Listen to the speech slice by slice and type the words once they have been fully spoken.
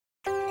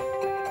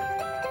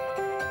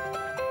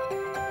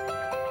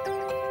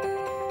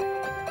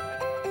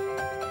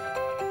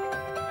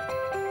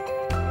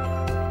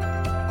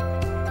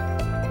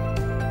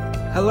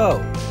Hello,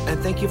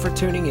 and thank you for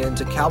tuning in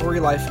to Calvary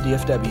Life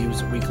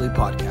DFW's weekly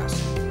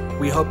podcast.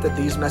 We hope that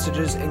these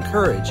messages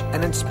encourage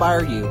and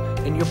inspire you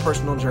in your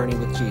personal journey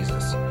with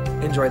Jesus.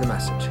 Enjoy the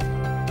message.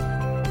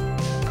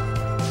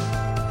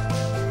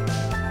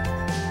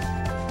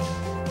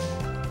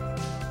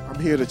 I'm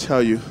here to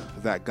tell you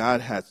that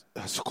God has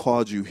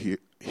called you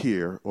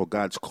here, or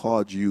God's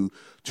called you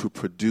to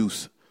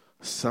produce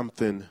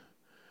something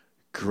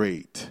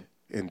great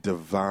and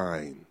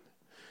divine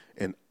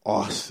and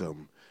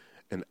awesome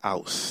and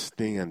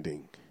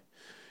outstanding.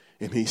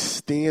 And he's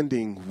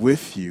standing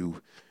with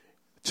you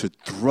to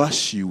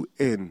thrust you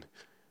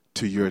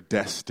into your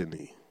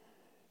destiny.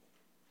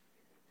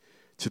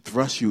 To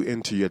thrust you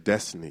into your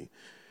destiny.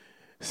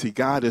 See,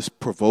 God is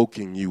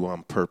provoking you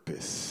on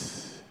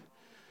purpose.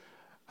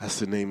 That's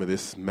the name of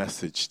this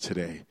message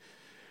today.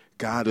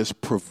 God is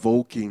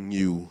provoking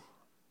you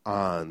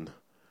on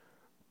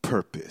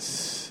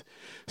purpose.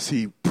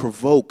 See,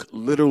 provoke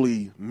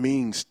literally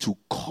means to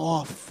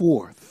call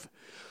forth,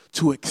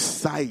 to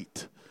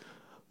excite,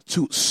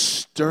 to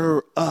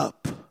stir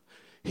up.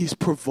 He's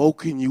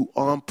provoking you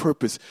on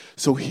purpose.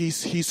 So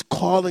he's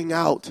calling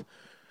out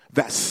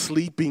that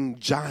sleeping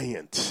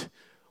giant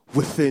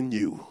within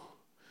you.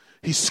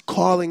 He's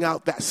calling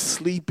out that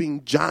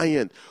sleeping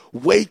giant.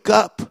 Wake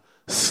up,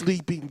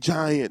 sleeping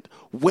giant.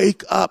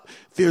 Wake up.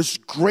 There's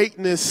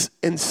greatness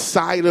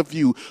inside of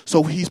you.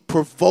 So he's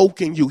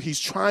provoking you. He's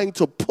trying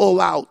to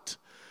pull out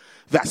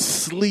that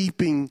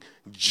sleeping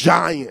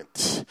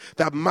giant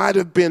that might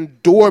have been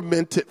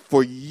dormanted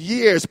for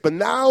years, but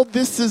now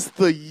this is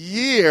the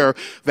year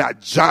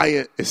that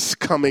giant is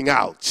coming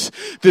out.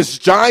 This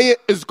giant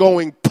is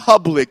going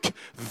public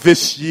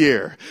this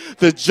year.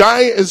 The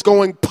giant is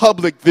going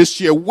public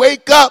this year.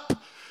 Wake up,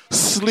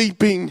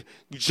 sleeping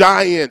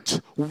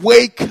giant.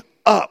 Wake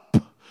up.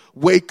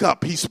 Wake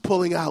up. He's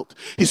pulling out.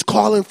 He's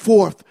calling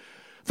forth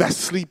that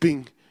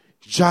sleeping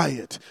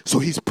giant. So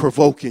he's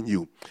provoking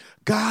you.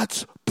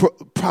 God's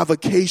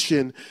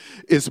provocation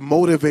is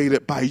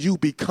motivated by you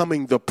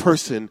becoming the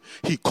person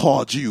he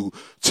called you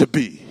to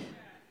be.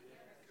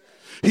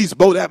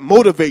 That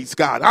motivates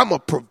God. I'm going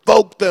to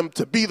provoke them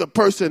to be the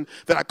person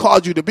that I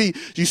called you to be.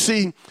 You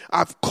see,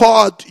 I've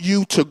called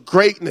you to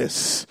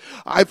greatness.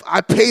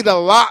 I paid a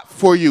lot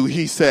for you,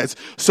 he says,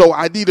 so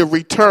I need a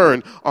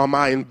return on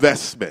my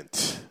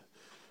investment.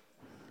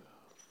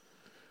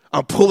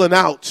 I'm pulling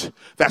out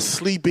that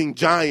sleeping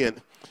giant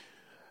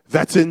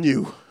that's in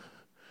you.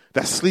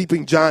 That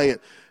sleeping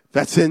giant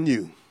that's in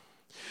you.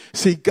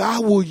 See,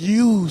 God will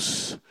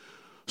use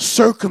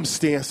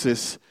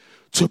circumstances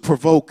to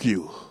provoke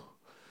you.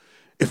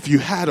 If you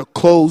had a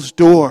closed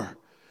door,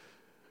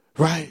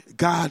 right?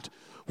 God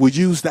will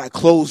use that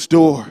closed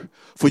door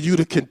for you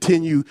to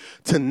continue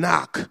to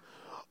knock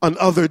on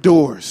other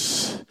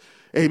doors.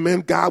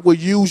 Amen. God will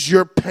use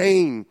your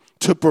pain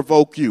to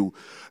provoke you.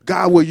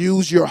 God will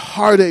use your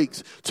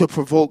heartaches to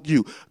provoke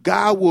you.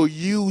 God will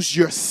use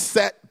your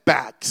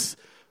setbacks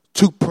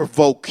to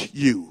provoke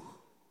you,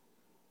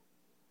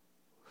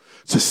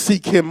 to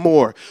seek him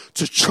more,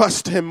 to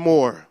trust him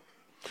more,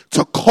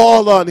 to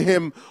call on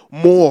him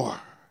more.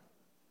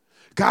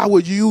 God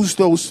will use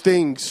those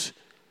things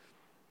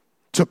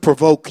to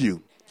provoke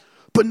you.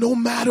 But no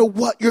matter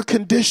what your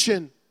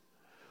condition,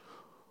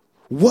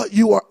 what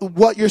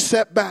your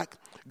setback,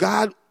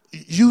 God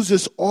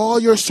uses all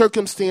your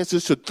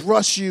circumstances to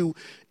thrust you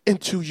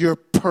into your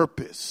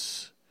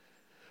purpose.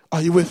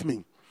 Are you with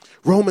me?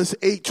 Romans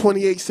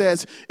 8:28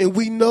 says, and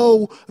we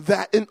know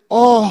that in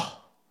all,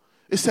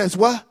 it says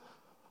what?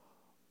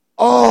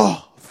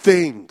 All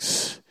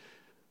things.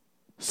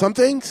 Some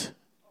things?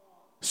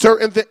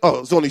 Certain things.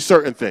 Oh, it's only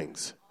certain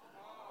things.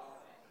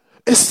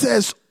 It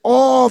says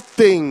all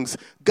things.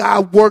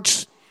 God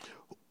works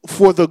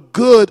for the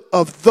good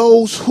of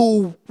those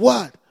who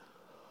what?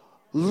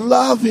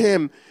 Love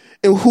him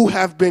and who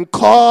have been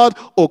called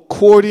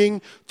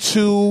according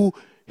to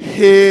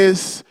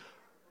his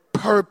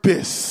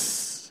purpose.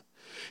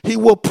 He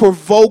will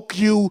provoke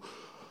you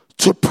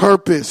to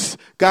purpose.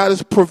 God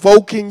is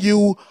provoking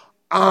you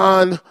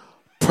on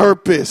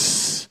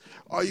purpose.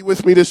 Are you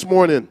with me this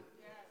morning?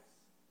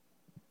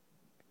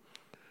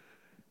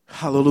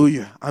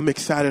 Hallelujah. I'm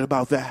excited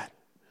about that.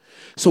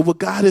 So what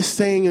God is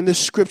saying in this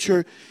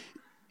scripture,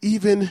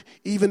 even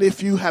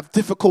if you have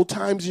difficult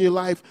times in your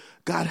life,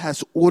 God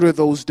has ordered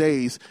those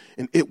days,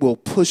 and it will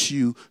push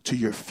you to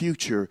your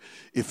future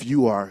if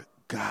you are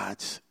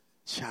God's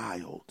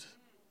child.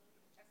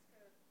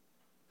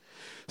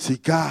 See,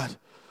 God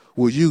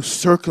will use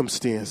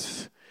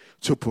circumstances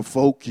to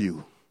provoke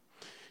you.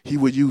 He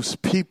will use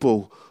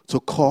people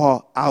to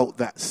call out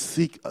that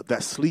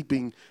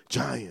sleeping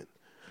giant.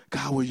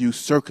 God will use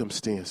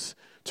circumstance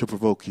to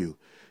provoke you.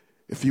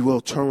 If you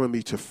will, turn with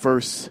me to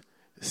 1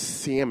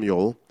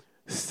 Samuel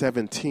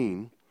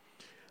 17.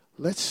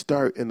 Let's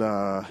start in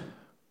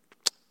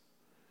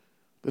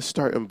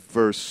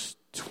verse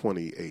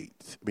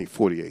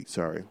 48.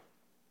 Sorry.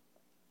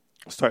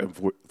 Start in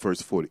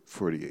verse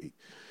 48.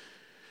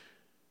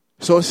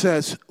 So it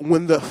says,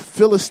 when the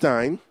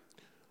Philistine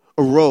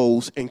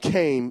arose and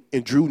came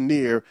and drew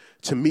near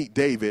to meet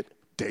David,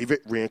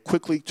 David ran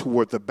quickly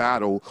toward the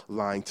battle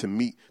line to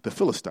meet the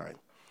Philistine.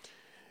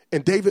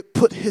 And David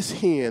put his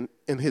hand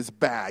in his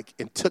bag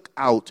and took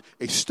out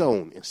a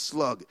stone and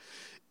slugged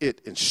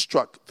it and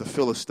struck the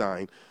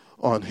Philistine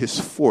on his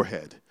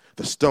forehead.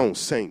 The stone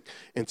sank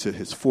into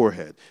his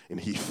forehead,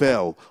 and he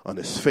fell on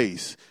his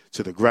face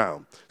to the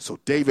ground. So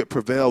David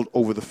prevailed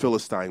over the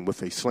Philistine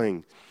with a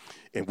sling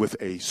and with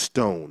a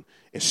stone,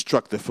 and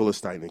struck the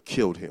Philistine and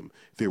killed him.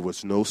 There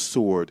was no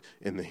sword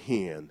in the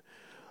hand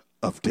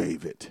of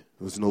David.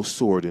 There was no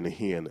sword in the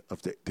hand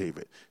of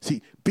David.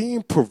 See,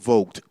 being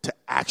provoked to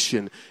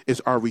action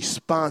is our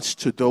response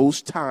to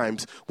those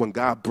times when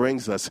God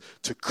brings us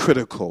to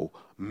critical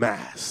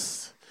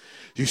mass.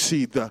 You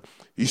see, the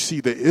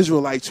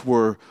Israelites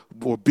were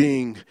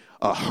being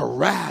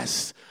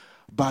harassed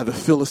by the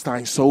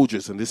Philistine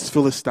soldiers, and this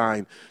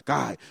Philistine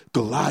guy,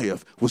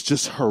 Goliath, was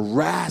just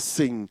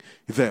harassing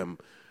them,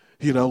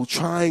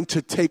 trying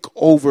to take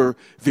over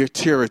their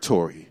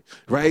territory,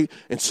 right?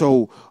 And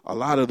so a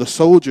lot of the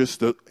soldiers,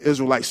 the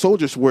Israelite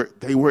soldiers, were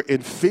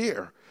in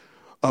fear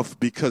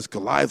because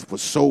Goliath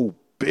was so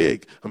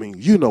big. I mean,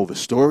 you know the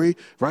story,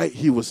 right?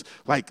 He was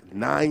like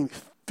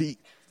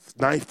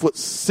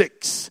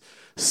 9'6",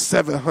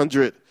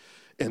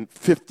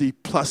 750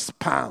 plus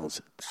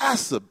pounds.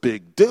 That's a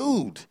big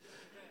dude.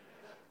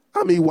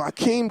 I mean,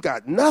 Joaquin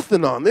got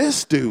nothing on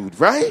this dude,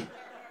 right?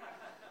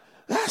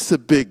 That's a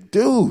big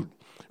dude,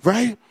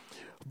 right?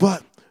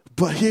 But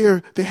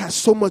here they had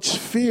so much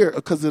fear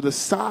because of the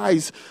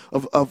size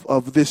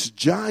of this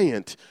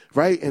giant,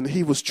 right? And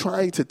he was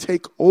trying to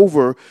take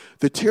over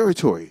the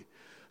territory.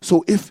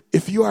 So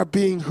if you are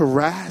being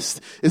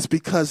harassed, it's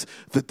because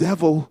the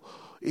devil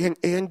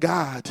and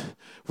God,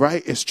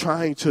 right, is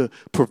trying to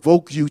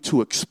provoke you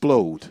to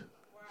explode.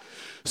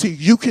 See,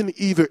 you can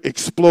either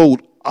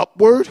explode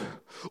upward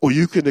or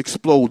you can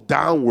explode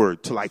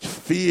downward to like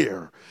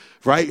fear,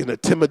 right, and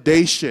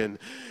intimidation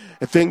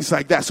and things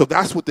like that. So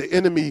that's what the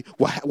enemy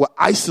will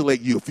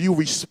isolate you. If you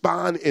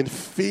respond in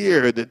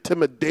fear and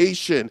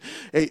intimidation,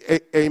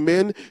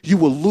 amen, you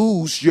will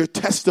lose your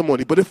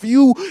testimony. But if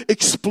you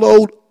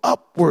explode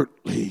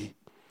upwardly,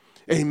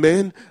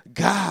 amen,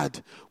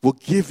 God will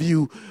give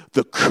you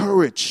the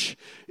courage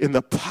and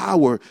the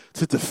power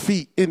to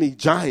defeat any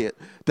giant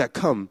that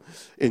comes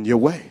in your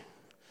way.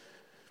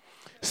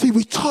 See,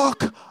 we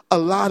talk a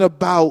lot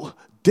about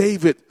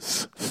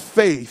David's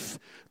faith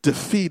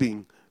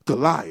defeating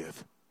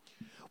Goliath.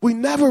 We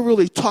never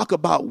really talk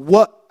about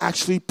what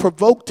actually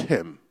provoked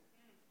him.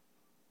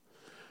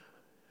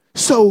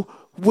 So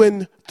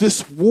when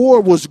this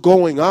war was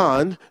going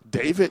on,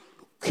 David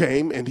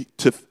came and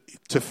to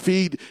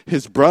feed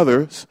his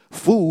brothers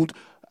food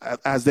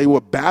as they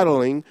were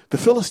battling the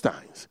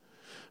Philistines,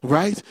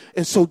 right?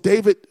 And so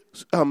David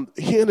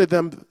handed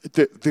them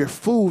their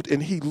food,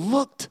 and he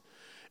looked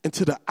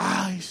into the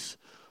eyes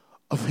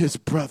of his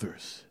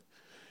brothers,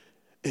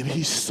 and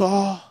he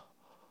saw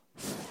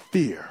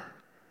fear.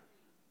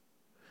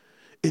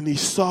 And he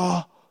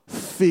saw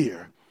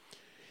fear.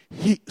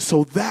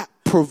 So that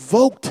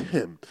provoked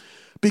him,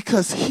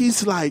 because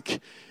he's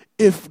like,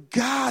 if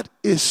God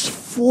is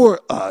for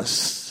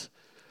us,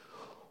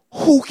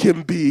 who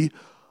can be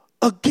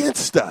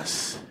against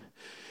us?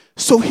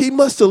 So he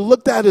must have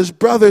looked at his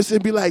brothers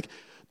and be like,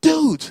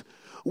 dude,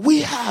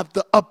 we have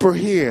the upper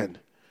hand.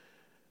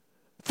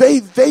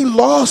 They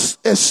lost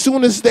as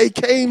soon as they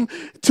came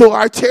to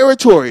our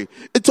territory.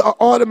 It's an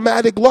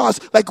automatic loss.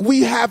 Like,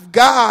 we have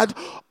God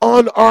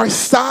on our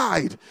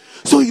side.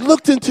 So he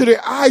looked into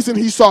their eyes and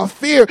he saw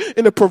fear,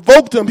 and it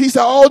provoked him. He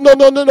said, oh,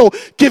 no.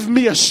 Give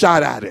me a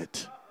shot at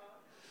it.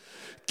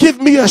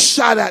 Give me a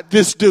shot at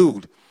this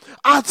dude.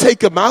 I'll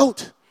take him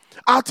out.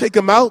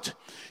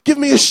 Give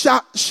me a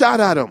shot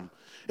at him.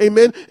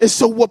 Amen. And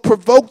so what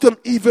provoked him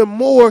even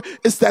more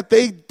is that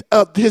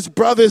his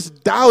brothers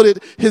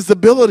doubted his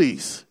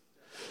abilities.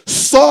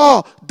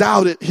 Saul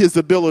doubted his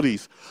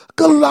abilities.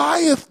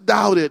 Goliath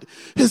doubted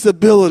his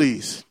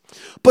abilities.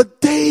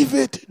 But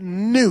David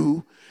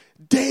knew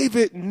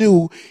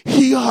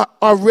he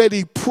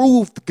already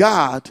proved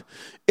God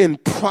in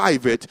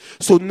private,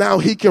 so now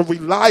he can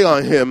rely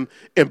on him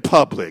in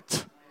public.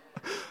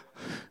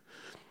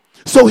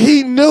 So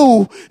he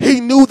knew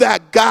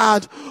that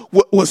God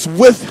was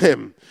with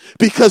him,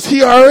 because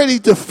he already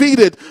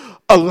defeated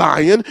a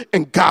lion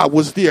and God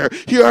was there.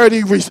 He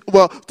already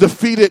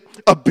defeated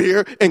a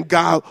bear and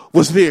God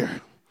was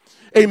there.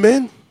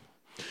 Amen.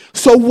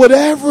 So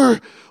whatever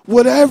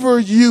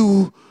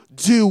you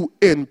do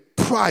in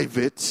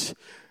private,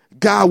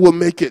 God will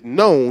make it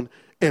known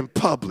in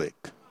public.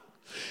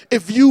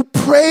 If you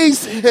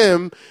praise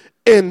him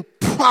in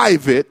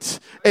private,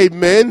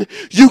 amen,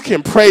 you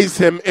can praise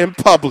him in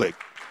public.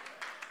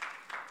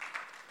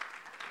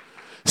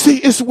 See,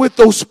 it's with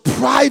those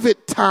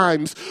private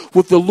times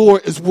with the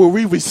Lord is where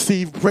we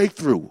receive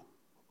breakthrough.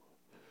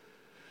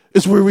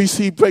 It's where we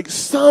receive breakthrough.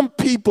 Some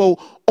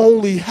people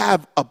only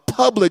have a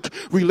public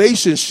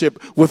relationship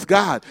with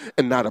God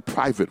and not a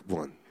private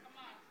one.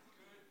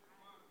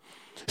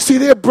 See,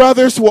 their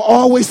brothers were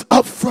always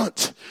up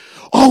front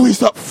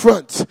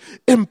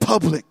in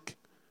public.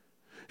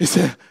 He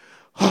said,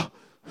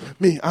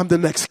 Me, I'm the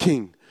next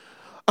king.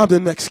 I'm the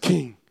next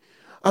king.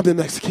 I'm the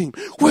next king.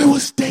 Where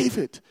was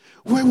David?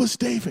 Where was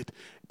David?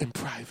 In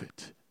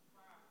private.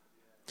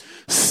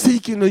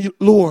 Seeking the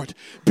Lord,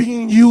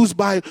 being used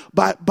by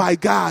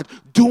God,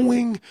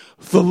 doing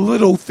the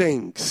little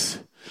things.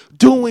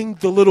 Doing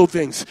the little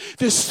things.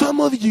 There's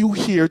some of you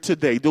here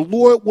today, the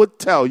Lord would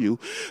tell you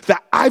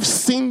that I've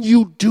seen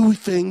you do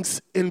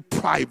things in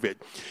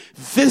private.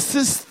 This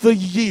is the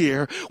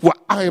year where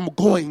I am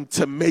going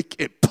to make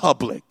it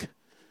public.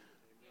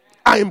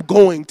 I am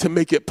going to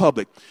make it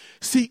public.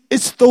 See,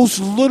 it's those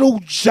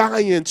little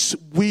giants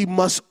we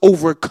must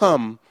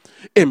overcome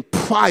in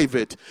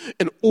private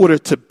in order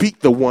to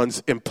beat the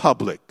ones in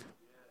public.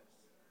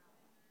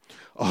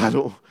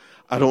 Oh,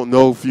 I don't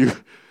know if you...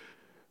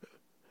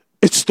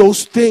 It's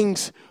those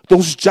things,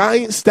 those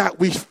giants that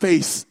we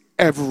face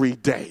every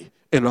day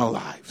in our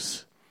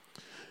lives.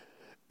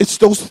 It's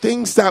those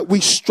things that we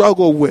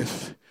struggle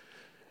with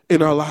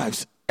in our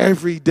lives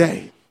every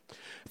day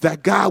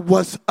that God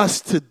wants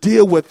us to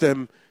deal with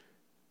them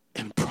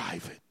in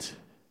private.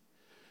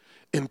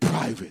 In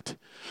private.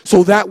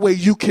 So that way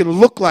you can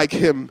look like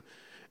him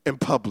in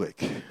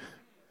public.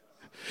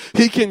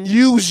 He can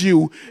use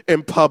you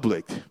in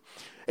public.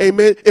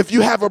 Amen. If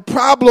you have a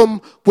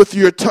problem with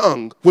your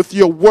tongue, with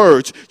your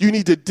words, you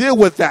need to deal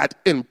with that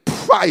in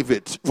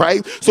private,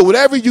 right? So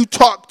whatever you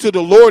talk to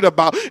the Lord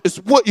about is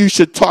what you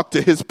should talk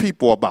to his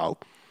people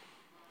about.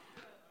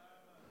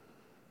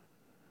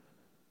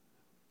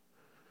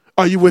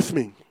 Are you with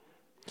me?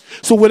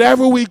 So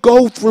whatever we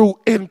go through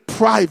in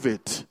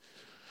private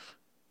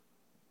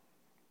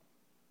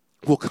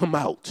will come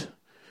out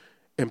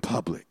in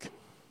public.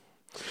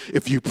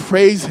 If you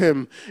praise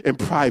him in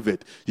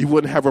private, you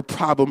wouldn't have a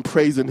problem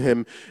praising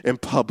him in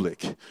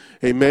public.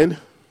 Amen?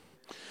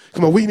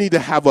 Come on, we need to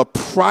have a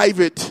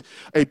private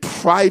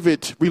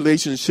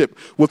relationship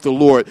with the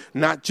Lord,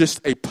 not just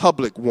a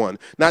public one,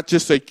 not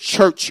just a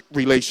church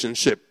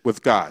relationship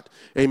with God.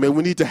 Amen?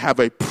 We need to have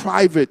a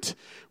private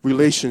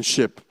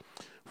relationship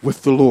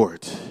with the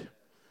Lord.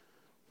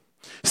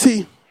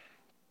 See,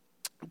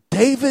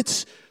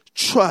 David's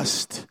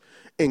trust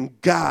in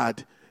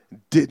God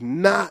did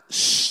not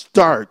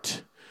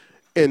start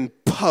in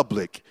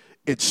public.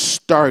 It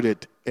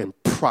started in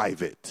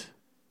private.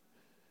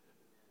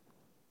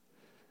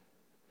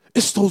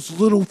 It's those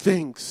little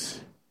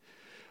things,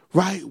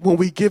 right? When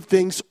we give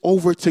things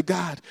over to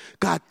God,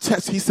 God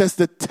tests. He says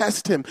to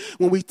test him.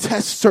 When we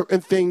test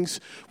certain things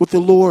with the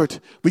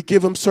Lord, we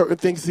give him certain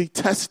things. He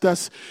tests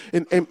us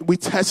and we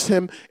test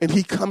him and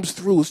he comes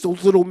through. It's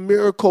those little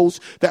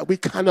miracles that we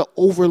kind of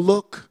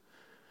overlook.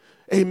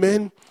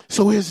 Amen.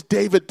 So here's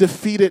David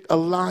defeated a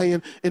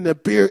lion and a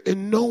bear,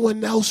 and no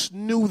one else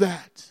knew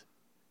that.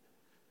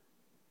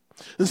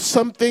 And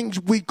some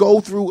things we go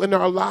through in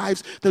our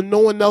lives that no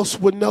one else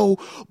would know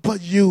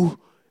but you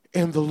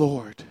and the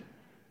Lord.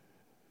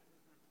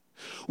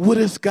 What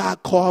is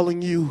God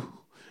calling you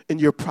in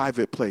your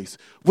private place?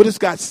 What is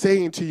God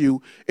saying to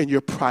you in your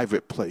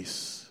private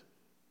place?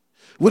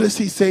 What is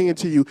he saying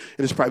to you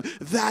in his private?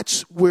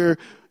 That's where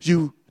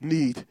you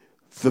need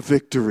the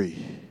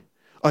victory.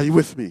 Are you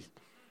with me?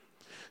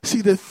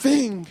 See, the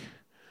thing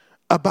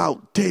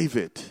about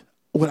David,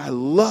 what I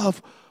love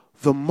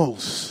the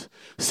most,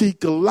 see,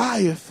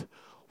 Goliath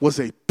was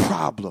a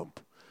problem.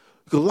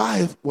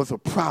 Goliath was a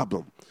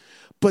problem.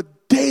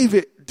 But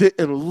David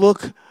didn't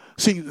look,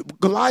 see,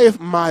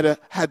 Goliath might have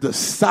had the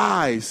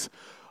size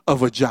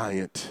of a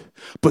giant,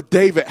 but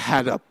David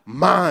had a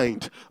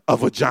mind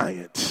of a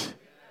giant.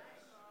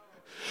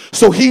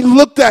 So he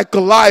looked at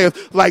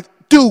Goliath like,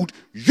 dude,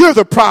 you're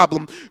the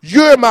problem.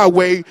 You're in my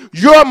way.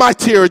 You're in my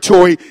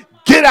territory.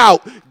 Get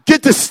out.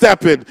 Get to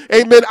stepping.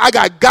 Amen. I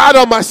got God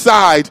on my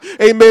side.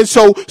 Amen.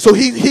 So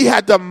he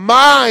had the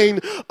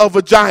mind of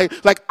a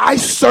giant. Like, I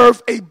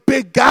serve a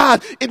big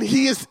God and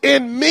he is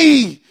in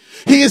me.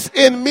 He is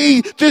in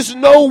me. There's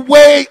no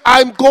way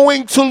I'm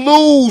going to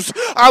lose.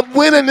 I'm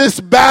winning this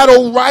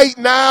battle right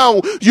now.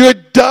 You're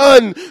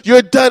done.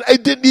 You're done.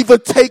 It didn't even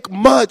take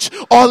much.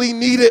 All he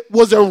needed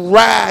was a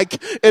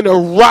rag and a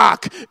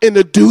rock, and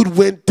the dude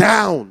went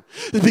down.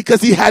 It's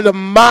because he had a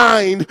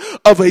mind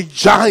of a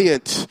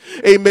giant.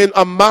 Amen.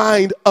 A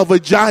mind of a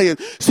giant.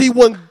 See,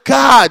 when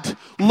God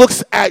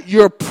looks at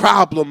your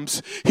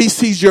problems, he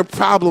sees your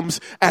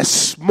problems as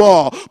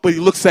small, but he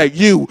looks at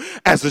you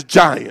as a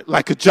giant,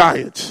 like a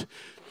giant.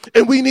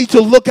 And we need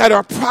to look at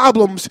our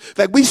problems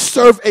like we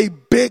serve a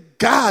big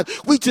God.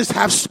 We just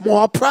have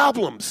small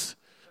problems.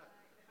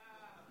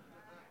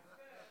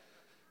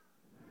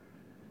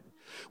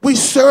 We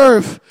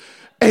serve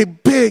a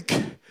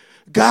big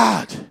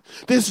God.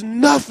 There's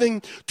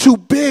nothing too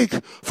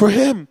big for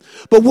him.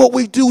 But what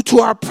we do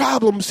to our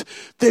problems,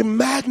 they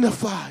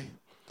magnify.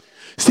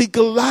 See,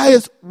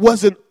 Goliath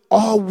wasn't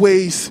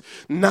always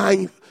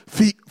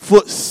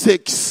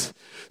 9'6",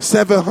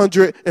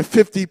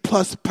 750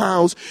 plus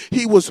pounds.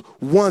 He was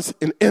once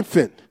an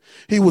infant.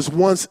 He was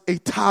once a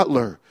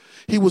toddler.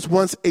 He was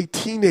once a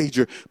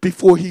teenager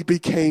before he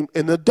became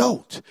an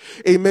adult.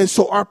 Amen.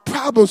 So our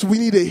problems, we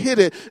need to hit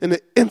it in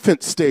the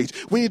infant stage.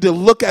 We need to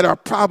look at our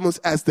problems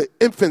as the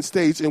infant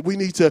stage, and we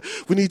need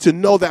to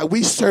know that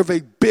we serve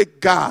a big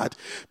God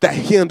that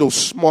handles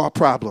small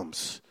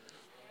problems.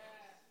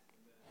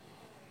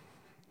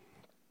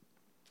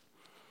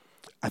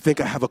 I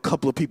think I have a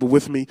couple of people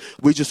with me.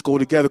 We just go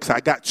together because I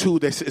got two.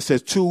 It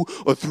says 2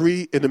 or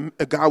 3, and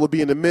God will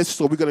be in the midst,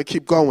 so we're going to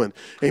keep going.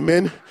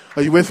 Amen.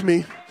 Are you with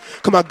me?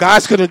 Come on,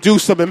 God's going to do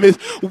something.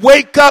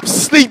 Wake up,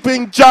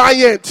 sleeping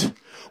giant.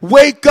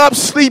 Wake up,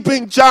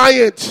 sleeping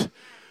giant.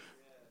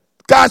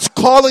 God's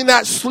calling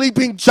that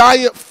sleeping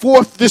giant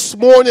forth this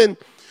morning.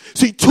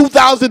 See,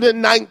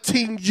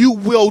 2019, you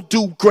will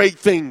do great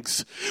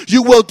things.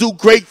 You will do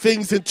great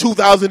things in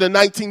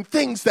 2019,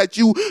 things that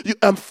you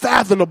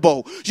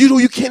unfathomable.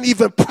 You can't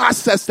even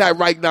process that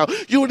right now.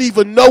 You don't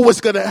even know what's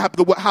going to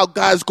happen, how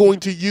God's going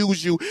to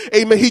use you.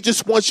 Amen. He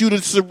just wants you to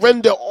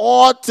surrender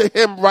all to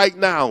him right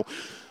now.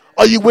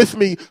 Are you with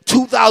me?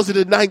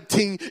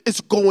 2019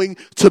 is going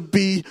to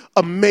be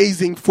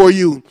amazing for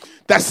you.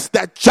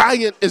 That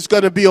giant is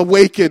going to be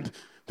awakened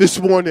this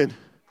morning.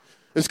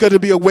 It's going to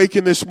be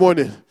awakened this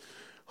morning.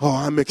 Oh,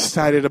 I'm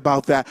excited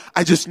about that.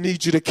 I just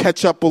need you to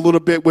catch up a little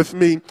bit with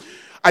me.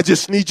 I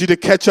just need you to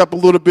catch up a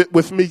little bit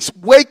with me.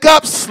 Wake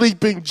up,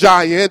 sleeping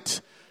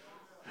giant.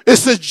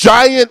 It's a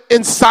giant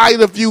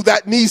inside of you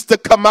that needs to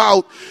come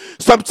out.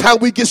 Sometimes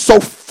we get so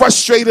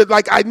frustrated,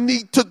 like I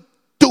need to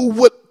do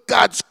what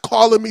God's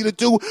calling me to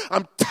do.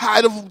 I'm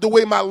tired of the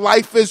way my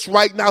life is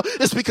right now.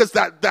 It's because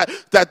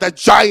that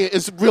giant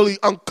is really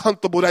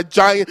uncomfortable. That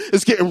giant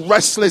is getting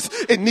restless.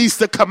 It needs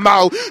to come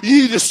out.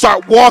 You need to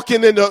start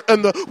walking in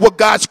the what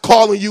God's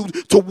calling you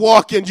to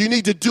walk in. You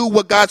need to do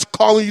what God's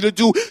calling you to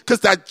do,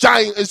 because that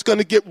giant is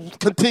going to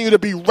continue to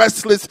be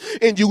restless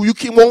in you. You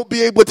won't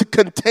be able to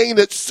contain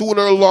it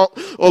sooner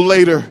or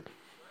later.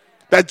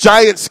 That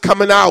giant's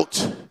coming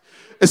out.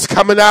 It's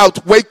coming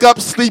out. Wake up,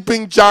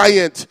 sleeping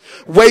giant.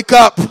 Wake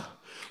up.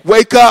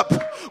 Wake up.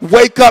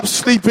 Wake up,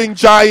 sleeping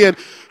giant.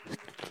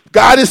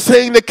 God is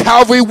saying to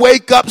Calvary,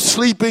 wake up,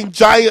 sleeping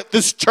giant.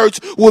 This church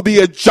will be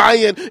a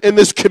giant in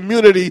this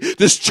community.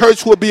 This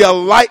church will be a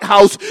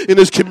lighthouse in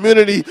this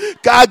community.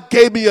 God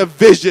gave me a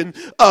vision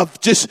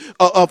of just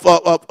of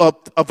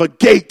a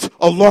gate,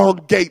 a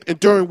long gate, and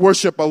during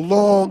worship, a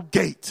long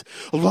gate.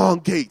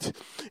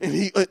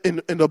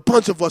 And a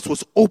bunch of us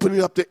was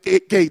opening up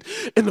the gate,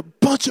 and a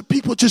bunch of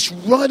people just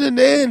running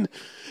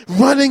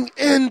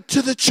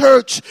into the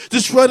church,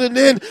 just running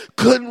in,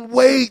 couldn't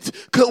wait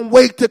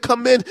to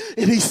come in.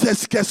 And he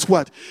says, guess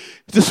what?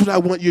 This is what I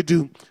want you to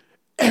do.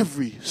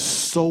 Every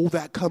soul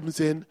that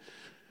comes in,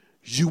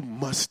 you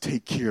must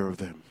take care of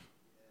them.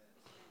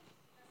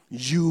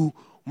 You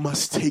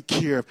must take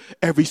care of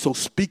every soul.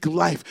 Speak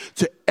life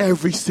to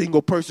every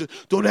single person.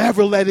 Don't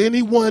ever let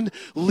anyone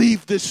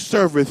leave this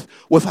service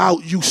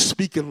without you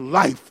speaking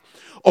life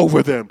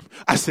over them.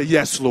 I say,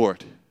 yes,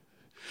 Lord.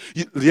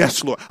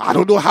 Yes, Lord. I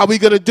don't know how we're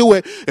going to do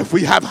it. If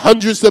we have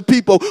hundreds of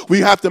people,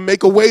 we have to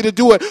make a way to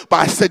do it. But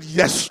I said,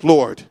 yes,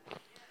 Lord.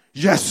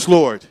 Yes,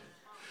 Lord.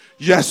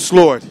 Yes,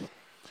 Lord.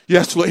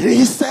 Yes, Lord. And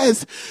he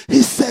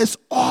says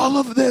all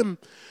of them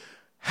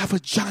have a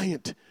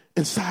giant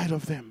inside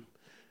of them.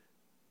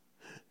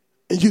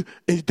 And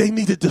they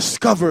need to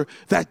discover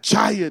that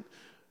giant,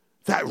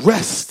 that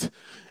rest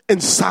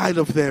inside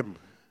of them,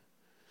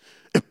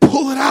 and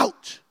pull it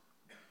out.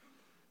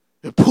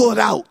 And pull it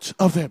out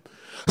of them.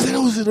 I said, it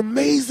was an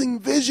amazing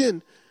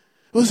vision.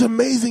 It was an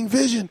amazing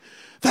vision.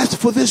 That's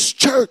for this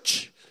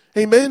church.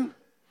 Amen.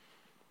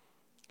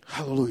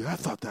 Hallelujah. I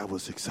thought that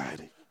was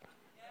exciting.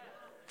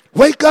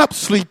 Wake up,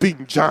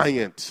 sleeping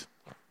giant.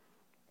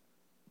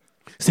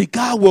 See,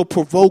 God will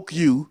provoke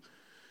you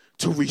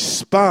to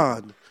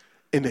respond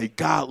in a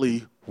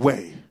godly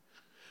way.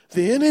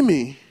 The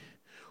enemy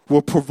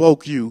will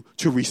provoke you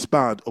to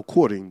respond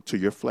according to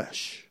your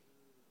flesh.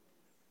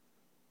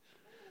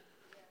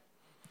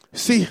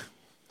 See,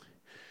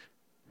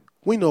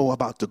 we know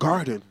about the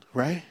garden,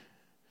 right?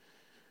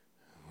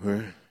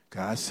 Where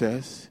God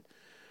says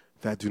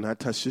that do not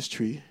touch this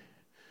tree.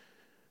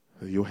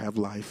 You'll have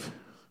life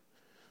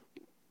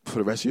for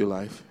the rest of your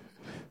life.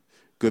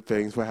 Good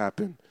things will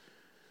happen.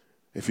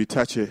 If you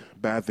touch it,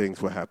 bad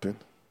things will happen.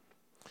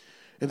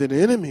 And then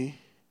the enemy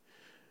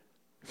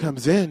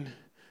comes in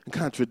and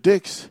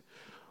contradicts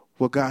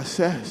what God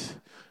says.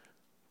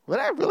 Will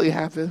that really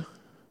happen?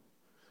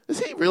 Is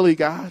he really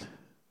God?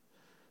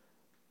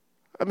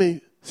 I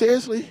mean,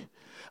 seriously?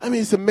 I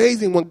mean, it's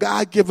amazing when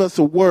God gives us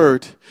a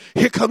word.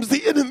 Here comes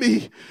the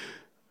enemy.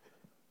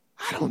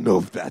 I don't know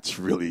if that's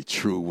really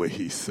true what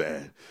he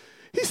said.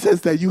 He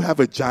says that you have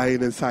a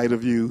giant inside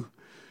of you.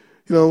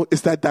 You know,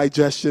 it's that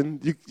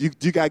digestion.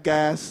 You got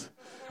gas?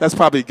 That's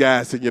probably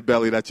gas in your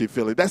belly that you're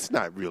feeling. That's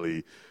not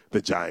really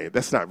the giant.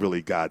 That's not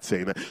really God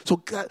saying that.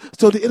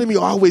 So the enemy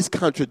always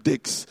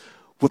contradicts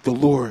what the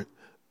Lord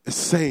is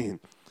saying.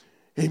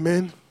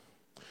 Amen?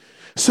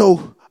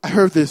 So I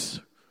heard this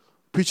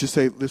Preacher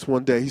said this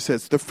one day. He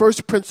says, the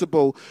first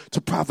principle to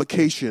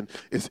provocation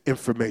is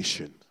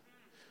information.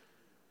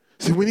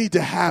 See, we need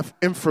to have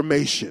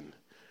information.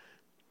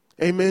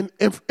 Amen.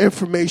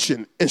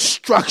 Information,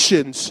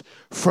 instructions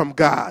from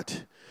God.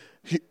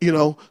 You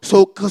know,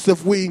 so because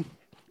if we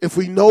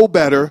know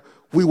better,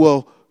 we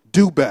will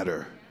do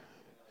better.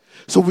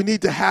 So we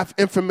need to have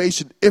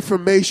information.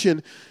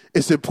 Information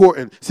is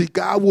important. See,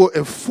 God will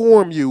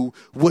inform you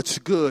what's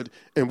good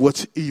and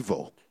what's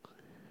evil.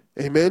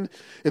 Amen.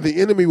 And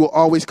the enemy will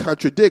always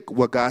contradict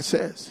what God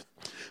says.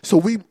 So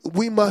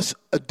we must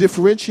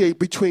differentiate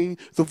between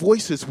the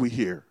voices we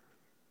hear.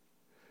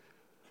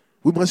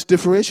 We must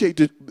differentiate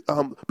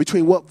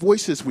between what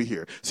voices we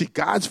hear. See,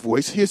 God's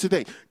voice, here's the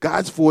thing.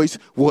 God's voice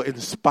will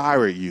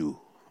inspire you.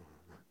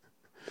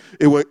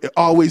 It will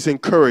always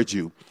encourage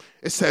you.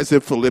 It says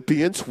in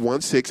Philippians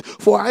 1:6,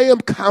 for I am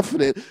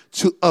confident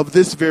of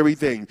this very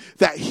thing,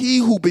 that he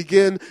who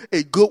began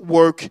a good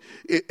work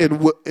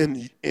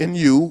in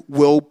you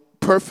will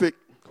perfect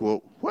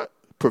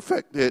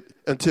it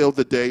until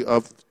the day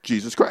of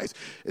Jesus Christ.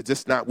 It's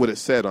just not what it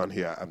said on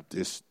here.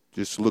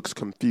 This looks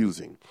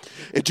confusing.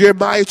 In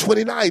Jeremiah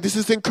 29, this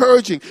is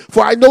encouraging.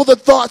 For I know the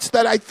thoughts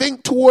that I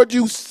think toward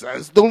you,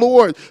 says the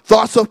Lord,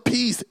 thoughts of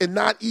peace and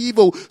not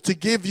evil, to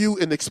give you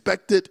an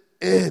expected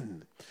end.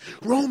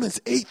 Romans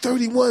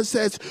 8:31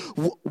 says,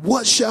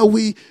 what shall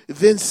we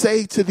then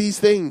say to these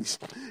things?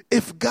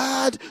 If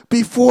God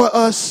be for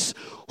us,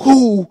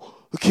 who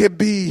can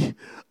be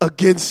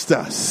against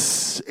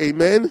us?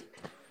 Amen.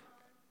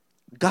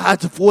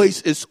 God's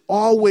voice is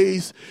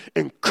always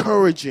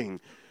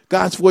encouraging.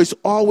 God's voice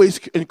always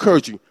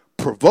encouraging,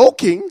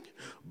 provoking,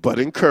 but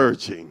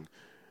encouraging.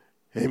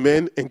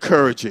 Amen.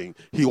 Encouraging.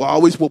 He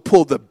always will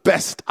pull the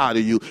best out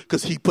of you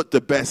because he put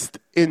the best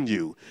in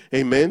you.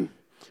 Amen.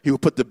 He will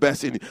put the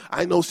best in you.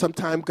 I know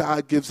sometimes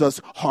God gives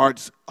us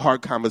hard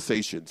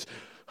conversations.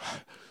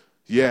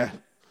 Yeah.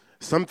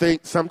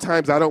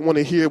 Sometimes I don't want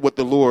to hear what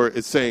the Lord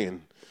is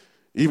saying,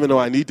 even though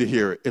I need to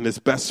hear it, and it's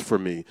best for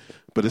me.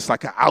 But it's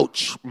like an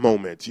ouch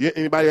moment.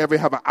 Anybody ever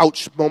have an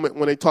ouch moment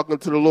when they're talking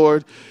to the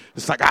Lord?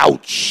 It's like,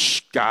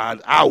 ouch,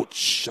 God,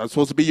 ouch. I'm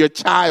supposed to be your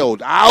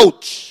child.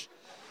 Ouch.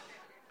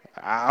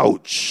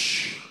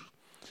 Ouch.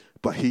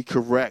 But he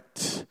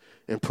corrects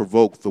and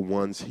provokes the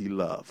ones he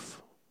loves.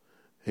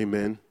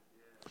 Amen.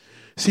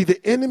 See,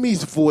 the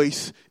enemy's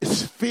voice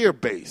is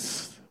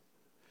fear-based.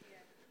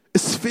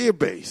 It's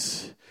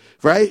fear-based,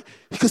 right?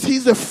 Because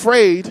he's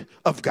afraid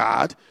of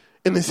God,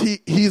 and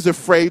he's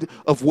afraid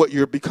of what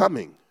you're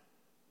becoming.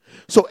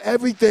 So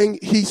everything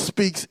he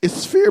speaks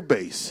is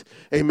fear-based.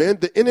 Amen.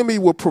 The enemy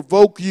will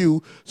provoke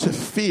you to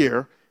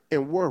fear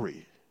and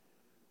worry.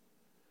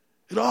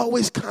 It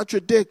always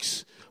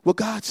contradicts what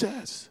God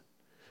says.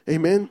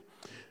 Amen.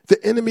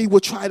 The enemy will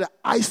try to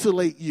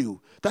isolate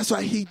you. That's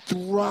why he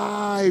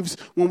thrives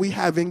when we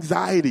have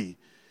anxiety.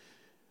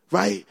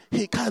 Right?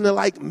 He kind of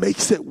like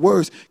makes it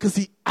worse because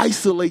he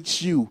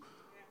isolates you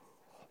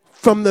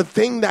from the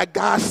thing that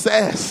God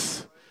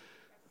says.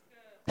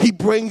 He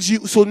brings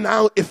you, so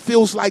now it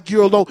feels like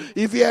you're alone.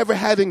 If you ever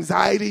had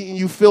anxiety and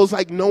you feels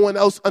like no one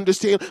else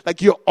understands,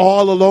 like you're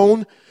all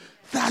alone,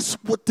 that's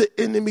what the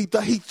enemy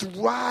does. He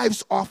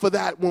thrives off of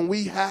that when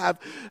we have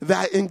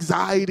that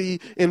anxiety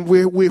and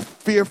we're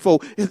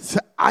fearful. It's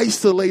to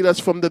isolate us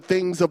from the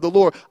things of the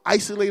Lord,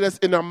 isolate us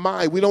in our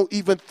mind. We don't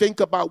even think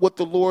about what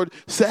the Lord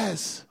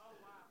says.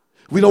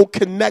 We don't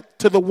connect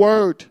to the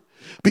word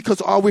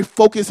because all we're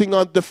focusing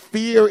on, the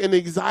fear and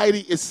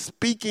anxiety is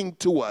speaking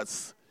to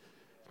us.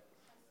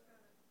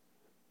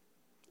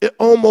 It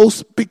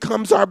almost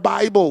becomes our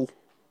Bible.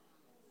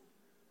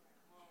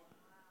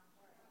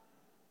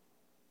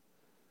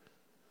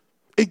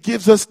 It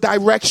gives us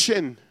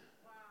direction.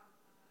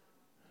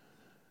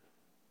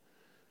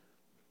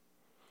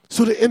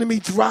 So the enemy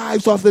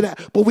drives off of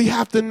that. But we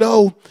have to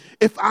know,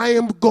 if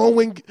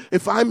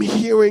I'm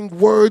hearing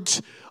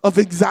words of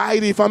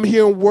anxiety, if I'm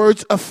hearing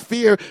words of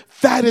fear,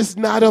 that is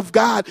not of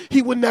God.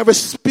 He would never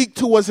speak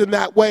to us in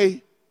that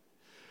way.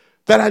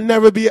 That I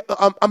never be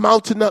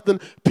amount to nothing.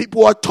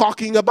 People are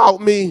talking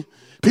about me.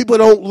 People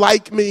don't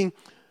like me.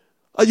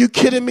 Are you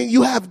kidding me?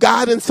 You have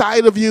God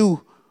inside of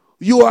you.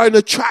 You are an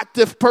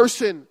attractive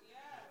person.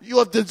 You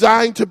are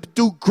designed to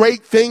do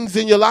great things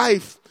in your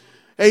life.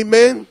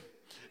 Amen.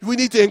 We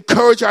need to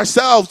encourage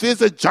ourselves.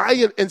 There's a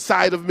giant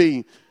inside of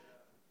me.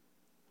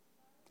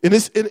 And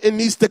it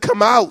needs to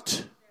come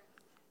out.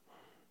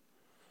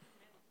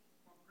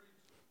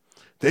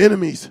 The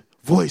enemy's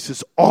voice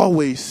is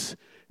always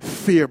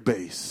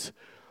fear-based.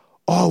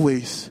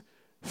 Always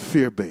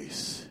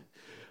fear-based.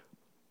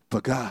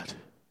 But God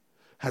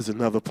has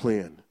another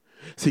plan.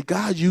 See,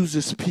 God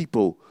uses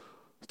people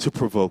to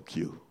provoke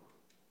you.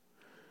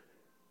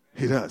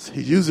 He does.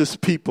 He uses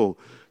people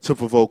to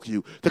provoke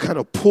you, to kind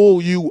of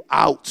pull you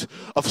out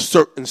of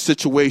certain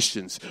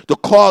situations, to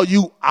call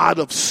you out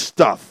of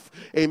stuff.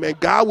 Amen.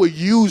 God will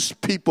use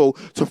people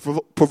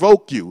to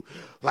provoke you,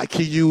 like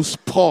he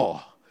used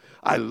Paul.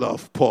 I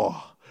love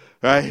Paul,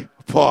 right?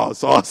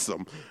 Paul's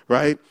awesome,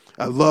 right?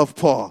 I love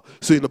Paul.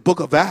 So in the book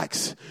of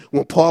Acts,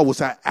 when Paul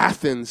was at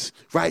Athens,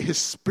 right, his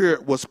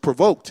spirit was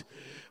provoked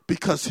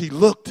because he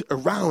looked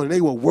around and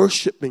they were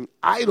worshiping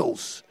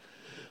idols.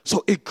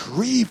 So it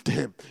grieved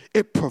him.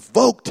 It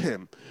provoked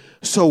him.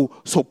 So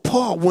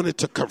Paul wanted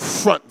to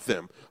confront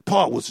them.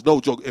 Paul was no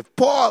joke. If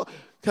Paul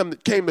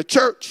came to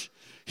church,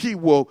 he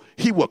will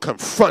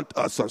confront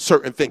us on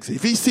certain things.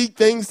 If he see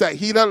things that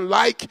he doesn't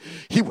like,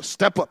 he will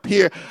step up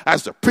here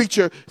as the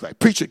preacher. Like,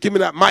 preacher, give me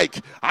that mic.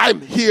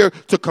 I'm here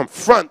to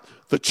confront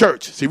the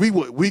church. See,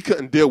 we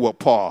couldn't deal with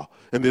Paul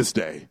in this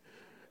day.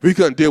 We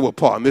couldn't deal with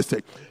Paul in this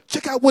day.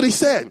 Check out what he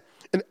said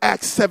in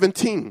Acts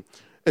 17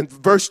 and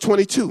verse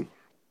 22.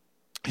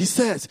 He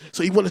says,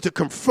 so he wanted to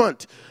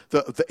confront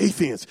the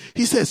Athenians.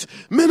 He says,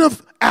 men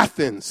of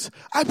Athens,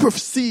 I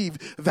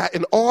perceive that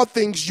in all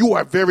things you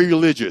are very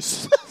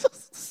religious.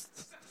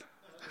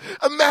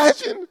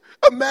 Imagine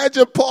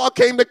Paul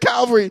came to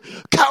Calvary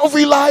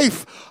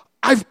Life.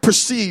 I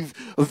perceive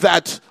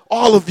that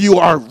all of you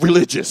are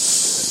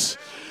religious.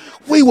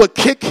 We would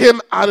kick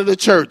him out of the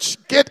church.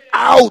 Get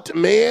out,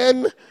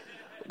 man.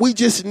 We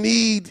just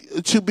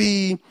need to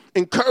be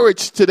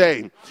encouraged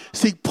today.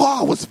 See,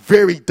 Paul was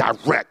very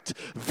direct.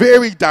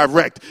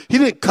 He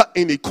didn't cut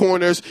any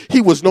corners. He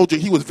was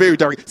very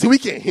direct. See, we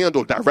can't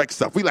handle direct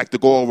stuff. We like to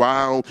go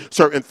around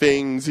certain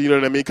things, you know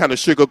what I mean? Kind of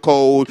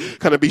sugarcoat,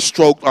 kind of be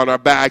stroked on our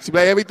backs.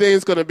 Like,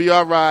 everything's going to be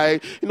all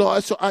right. You know,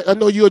 so I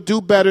know you'll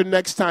do better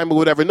next time or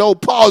whatever. No,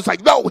 Paul's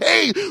like, no,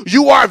 hey,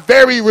 you are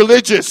very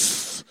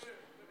religious.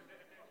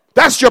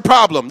 That's your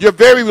problem. You're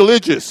very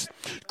religious.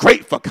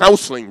 Great for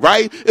counseling,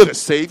 right? It'll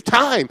save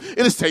time.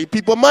 It'll save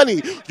people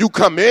money. You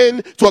come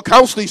in to a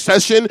counseling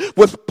session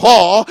with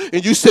Paul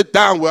and you sit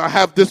down. Well, I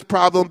have this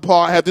problem,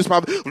 Paul. I have this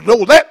problem. No,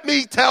 let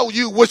me tell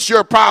you what's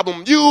your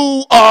problem.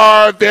 You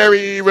are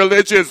very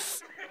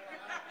religious.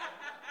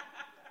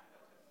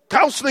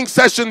 Counseling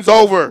session's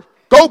over.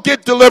 Go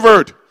get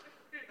delivered.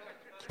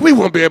 We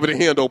won't be able to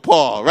handle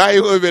Paul, right?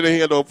 We won't be able to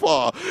handle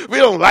Paul. We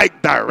don't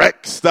like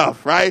direct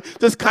stuff, right?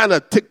 Just kind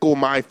of tickle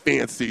my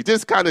fancy.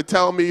 Just kind of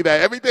tell me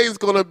that everything's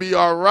going to be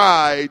all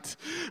right,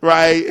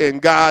 right?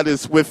 And God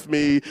is with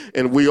me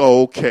and we are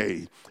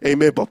okay.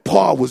 Amen. But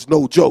Paul was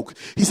no joke.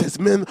 He says,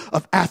 men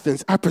of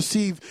Athens, I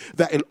perceive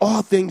that in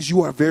all things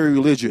you are very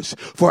religious.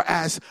 For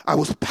as I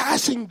was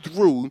passing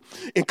through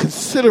and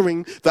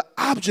considering the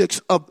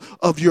objects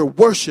of your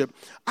worship,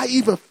 I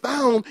even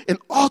found an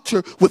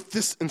altar with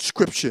this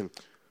inscription,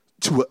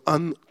 to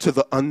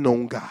the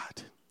unknown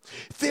God.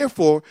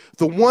 Therefore,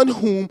 the one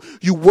whom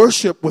you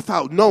worship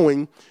without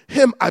knowing,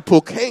 him I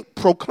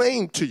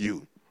proclaim to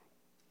you.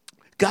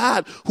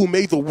 God who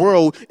made the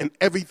world and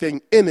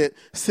everything in it,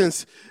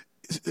 since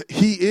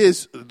he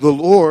is the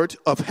Lord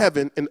of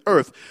heaven and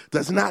earth,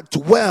 does not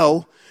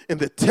dwell in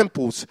the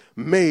temples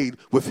made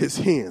with his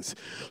hands.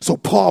 So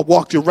Paul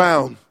walked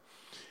around.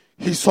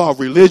 He saw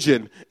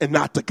religion and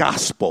not the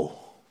gospel.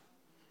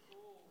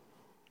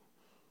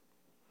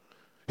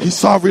 He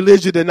saw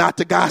religion and not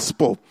the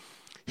gospel.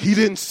 He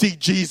didn't see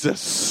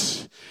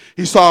Jesus.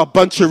 He saw a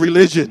bunch of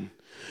religion.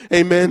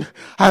 Amen.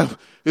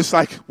 It's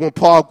like when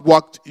Paul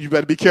walked, you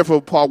better be careful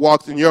when Paul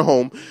walked in your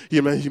home.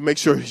 You make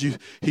sure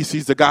he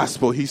sees the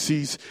gospel. He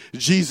sees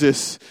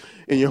Jesus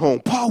in your home.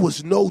 Paul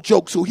was no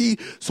joke.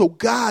 So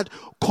God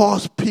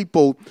caused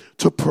people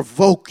to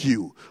provoke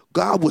you.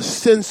 God would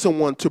send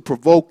someone to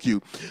provoke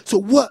you. So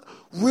what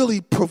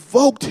really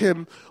provoked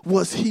him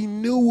was he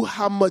knew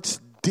how much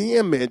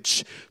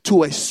damage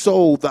to a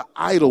soul the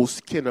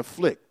idols can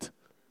inflict.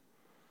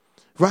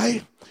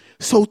 Right?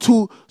 So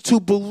to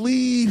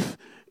believe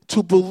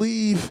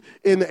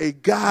in a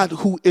God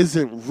who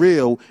isn't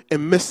real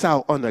and miss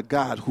out on a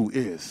God who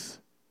is.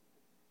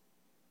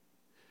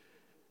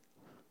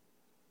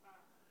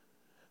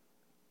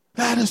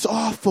 That is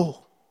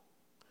awful.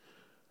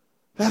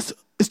 It's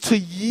to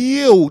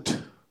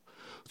yield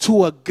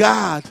to a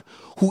God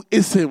who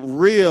isn't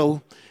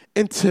real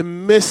and to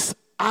miss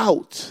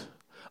out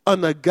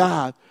on a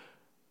God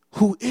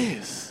who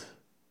is.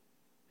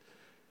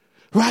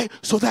 Right?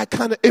 So that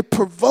it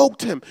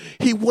provoked him.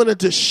 He wanted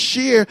to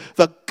share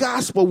the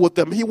gospel with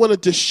them. He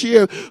wanted to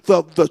share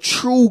the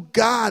true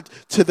God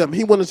to them.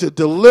 He wanted to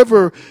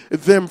deliver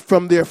them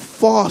from their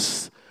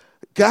false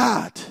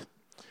God.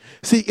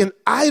 See, an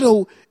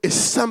idol is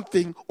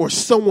something or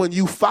someone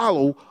you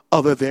follow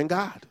other than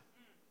God.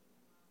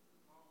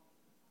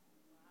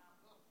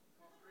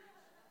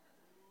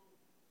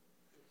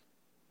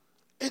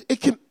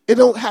 It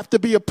don't have to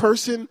be a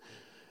person.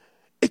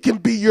 It can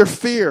be your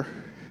fear.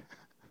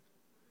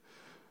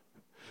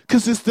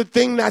 Because it's the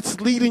thing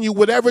that's leading you.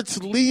 Whatever it's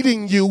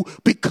leading you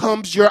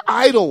becomes your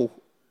idol.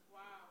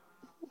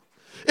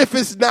 If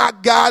it's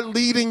not God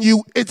leading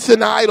you, it's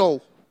an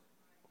idol.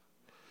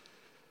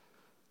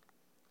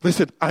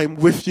 Listen, I'm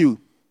with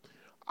you.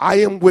 I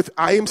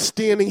am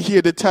standing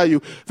here to tell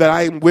you that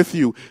I am with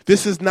you.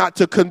 This is not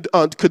to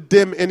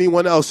condemn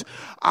anyone else.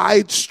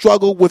 I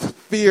struggled with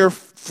fear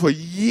for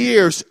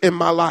years in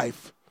my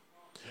life.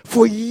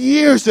 For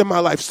years in my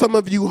life, some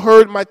of you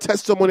heard my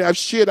testimony. I've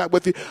shared that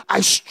with you.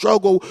 I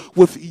struggled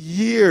with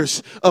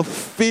years of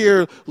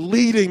fear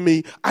leading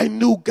me. I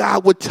knew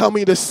God would tell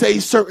me to say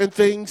certain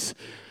things,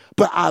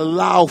 but I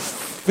allow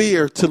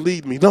fear to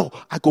lead me. No,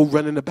 I go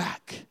run in the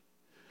back.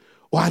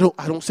 Or I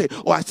don't say,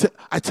 or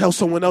I tell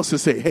someone else to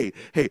say, hey,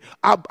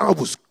 I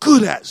was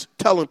good at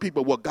telling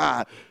people what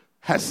God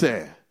has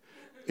said.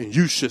 And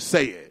you should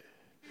say it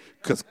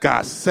because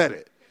God said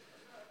it.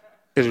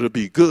 And it'll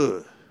be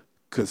good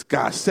because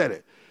God said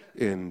it.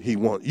 And he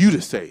wants you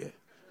to say it.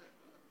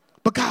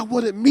 But God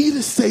wanted me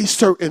to say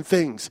certain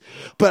things.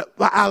 But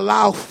I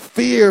allow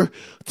fear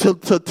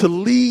to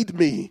lead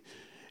me.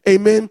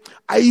 Amen.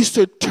 I used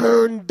to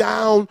turn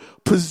down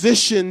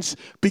positions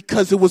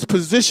because it was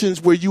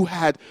positions where you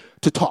had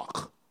to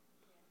talk.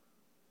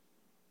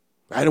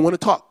 I didn't want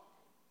to talk.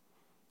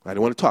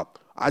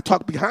 I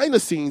talk behind the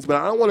scenes, but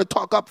I don't want to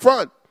talk up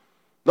front.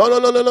 No.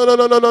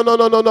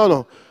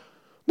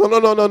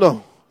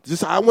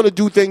 Just I want to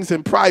do things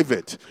in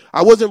private.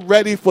 I wasn't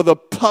ready for the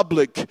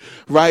public,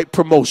 right,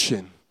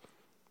 promotion.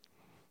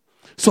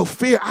 So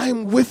fear, I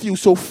am with you.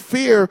 So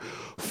fear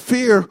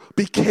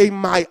became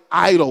my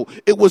idol.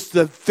 It was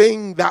the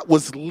thing that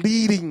was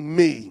leading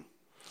me.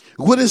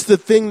 What is the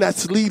thing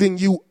that's leading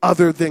you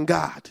other than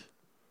God?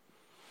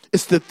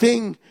 It's the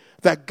thing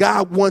that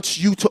God wants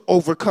you to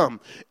overcome.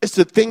 It's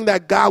the thing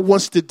that God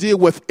wants to deal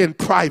with in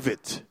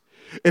private.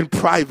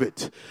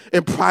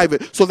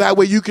 So that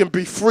way you can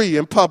be free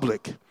in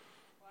public.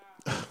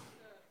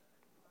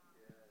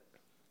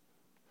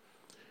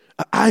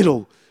 An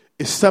idol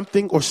is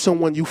something or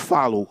someone you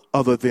follow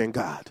other than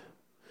God.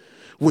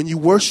 When you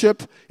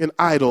worship an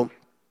idol,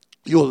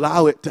 you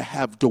allow it to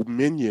have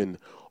dominion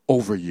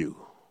over you.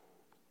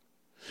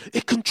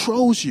 It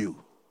controls you.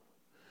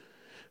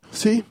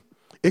 See?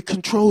 It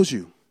controls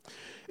you.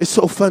 It's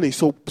so funny.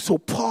 So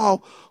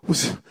Paul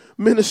was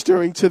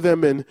ministering to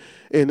them, and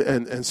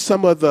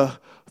some of the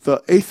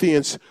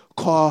atheists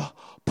call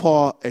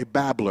Paul a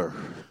babbler.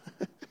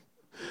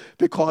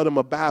 They called him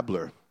a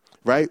babbler,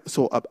 right?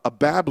 So a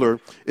babbler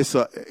is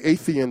an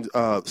atheist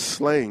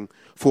slang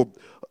for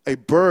a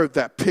bird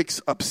that picks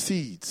up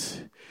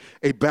seeds.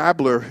 A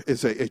babbler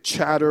is a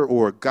chatter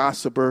or a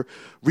gossiper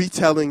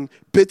retelling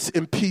bits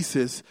and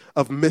pieces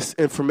of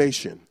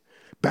misinformation.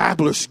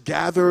 Babblers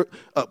gathers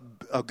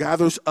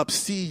up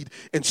seed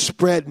and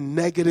spread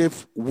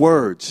negative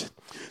words.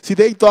 See,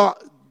 they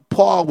thought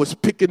Paul was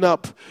picking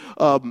up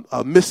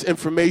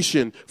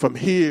misinformation from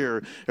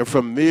here and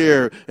from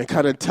there and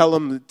kind of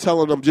telling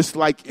them just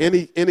like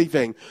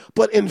anything.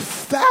 But in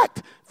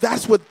fact,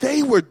 that's what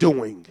they were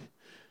doing.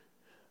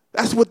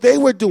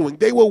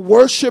 They were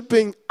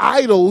worshiping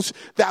idols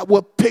that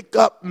would pick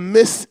up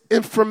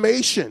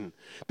misinformation.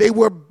 They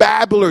were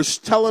babblers,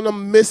 telling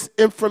them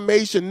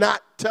misinformation,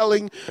 not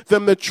telling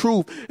them the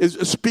truth, is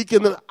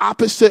speaking the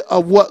opposite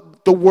of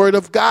what the Word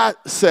of God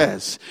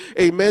says.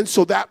 Amen.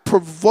 So that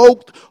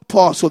provoked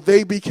Paul. So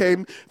they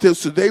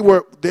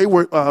were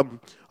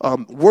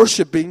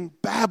worshiping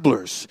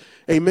babblers.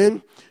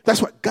 Amen.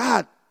 That's what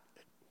God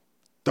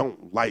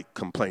don't like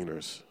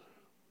complainers.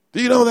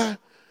 Do you know that?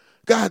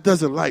 God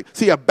doesn't like.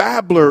 See, a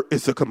babbler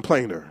is a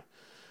complainer.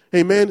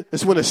 Amen.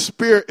 It's when a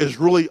spirit is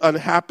really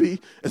unhappy,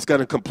 it's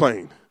going to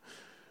complain.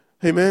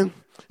 Amen.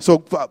 So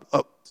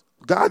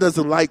God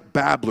doesn't like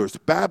babblers.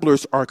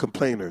 Babblers are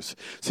complainers.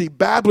 See,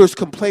 babblers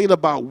complain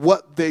about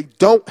what they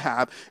don't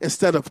have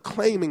instead of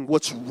claiming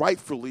what's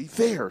rightfully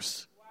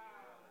theirs.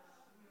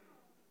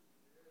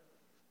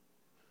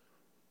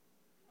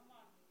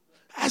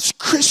 As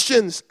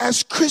Christians,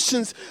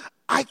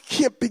 I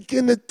can't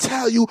begin to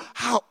tell you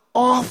how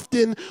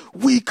often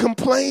we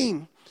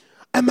complain.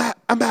 I'm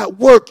at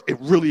work. It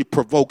really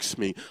provokes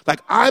me. Like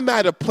I'm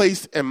at a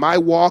place in my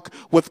walk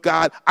with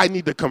God, I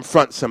need to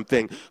confront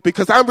something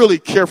because I'm really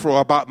careful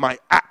about my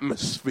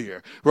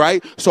atmosphere,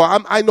 right? So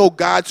I know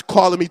God's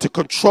calling me to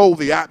control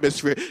the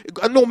atmosphere.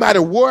 No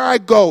matter where I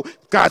go,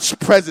 God's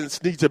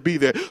presence needs to be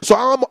there. So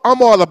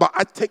I'm all about,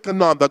 I take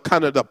on the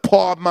kind of the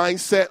Paul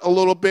mindset a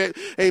little bit.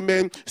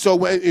 Amen.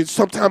 So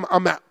sometimes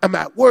I'm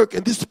at work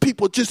and these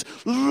people just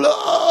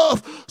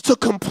love to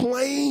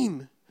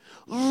complain.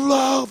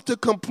 I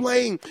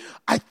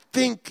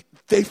think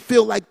they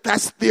feel like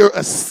that's their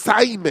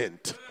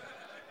assignment.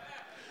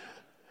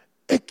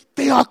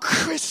 They are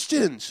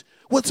Christians.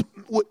 What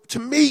to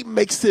me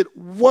makes it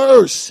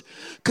worse,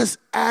 because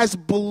as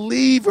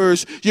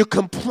believers, you're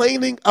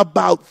complaining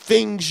about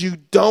things you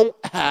don't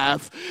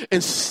have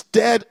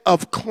instead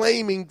of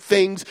claiming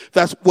things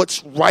that's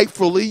what's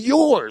rightfully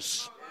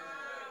yours.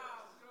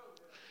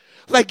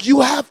 Like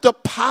you have the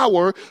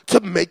power to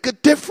make a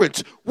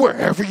difference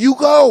wherever you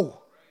go.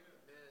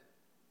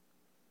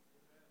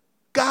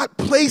 God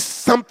placed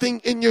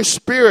something in your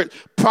spirit,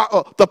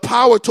 the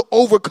power to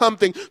overcome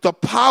things, the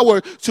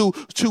power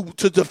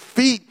to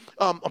defeat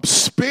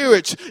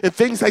spirits and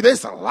things like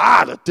this. A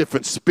lot of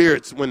different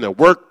spirits in the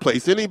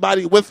workplace.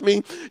 Anybody with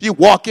me? You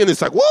walk in,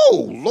 it's like,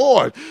 whoa,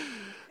 Lord.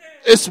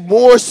 It's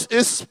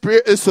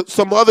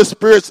some other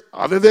spirits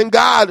other than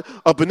God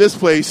up in this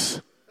place.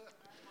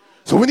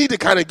 So we need to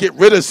kind of get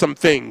rid of some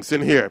things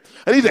in here.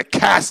 I need to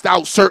cast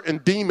out certain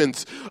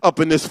demons up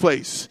in this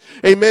place.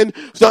 Amen.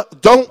 So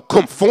don't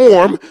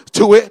conform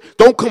to it.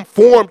 Don't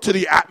conform to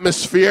the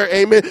atmosphere.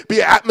 Amen.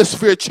 Be an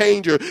atmosphere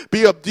changer.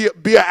 Be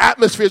an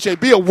atmosphere changer.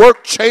 Be a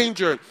work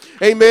changer.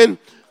 Amen.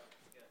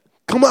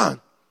 Come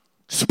on.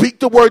 Speak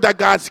the word that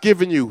God's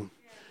given you.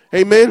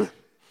 Amen.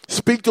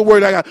 Speak the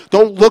word.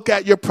 Don't look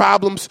at your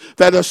problems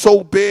that are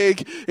so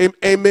big.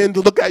 Amen.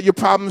 To look at your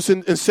problems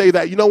and say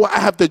that, you know what? I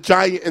have the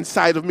giant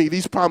inside of me.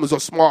 These problems are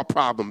small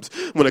problems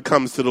when it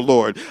comes to the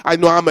Lord. I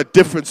know I'm a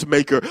difference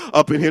maker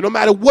up in here. No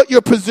matter what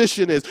your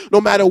position is, no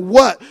matter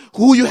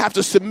who you have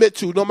to submit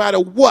to, no matter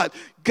what,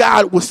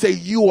 God will say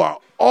you are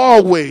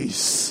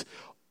always,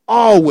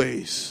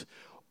 always,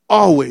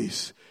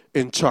 always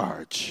in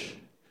charge.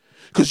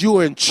 Because you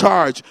are in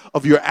charge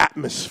of your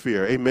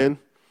atmosphere. Amen.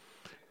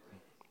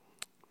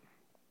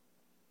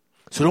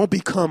 So don't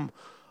become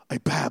a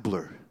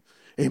babbler.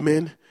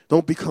 Amen.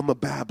 Don't become a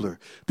babbler.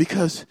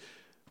 Because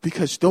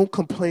don't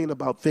complain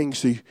about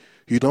things that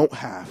you don't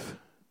have.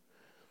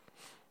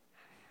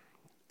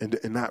 And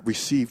not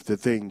receive the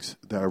things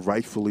that are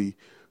rightfully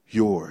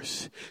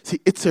yours. See,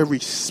 it's a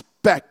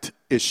respect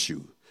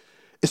issue.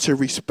 It's a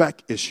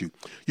respect issue.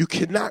 You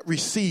cannot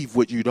receive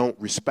what you don't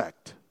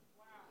respect.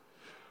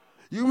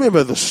 You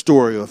remember the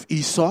story of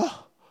Esau,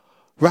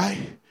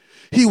 right?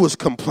 He was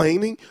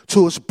complaining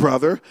to his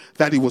brother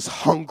that he was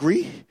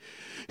hungry.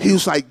 He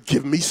was like,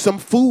 give me some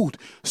food.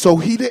 So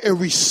he didn't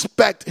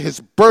respect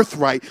his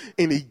birthright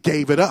and he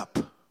gave it up.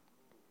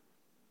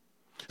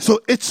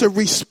 So it's a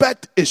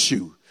respect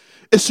issue.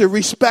 It's a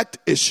respect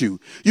issue.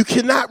 You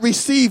cannot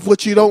receive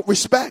what you don't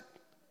respect.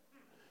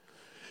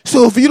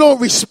 So if you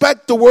don't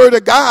respect the word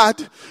of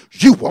God,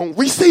 you won't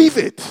receive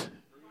it.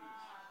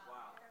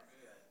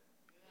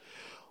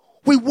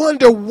 We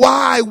wonder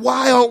why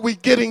aren't we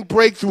getting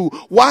breakthrough?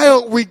 Why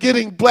aren't we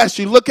getting blessed?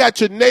 You look at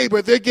your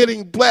neighbor, they're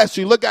getting blessed.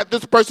 You look at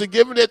this person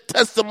giving their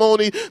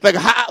testimony, like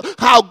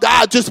how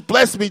God just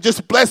blessed me,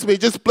 just blessed me,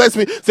 just blessed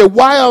me. Say,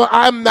 why am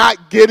I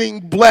not getting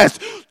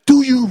blessed?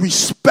 Do you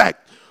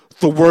respect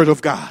the word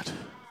of God?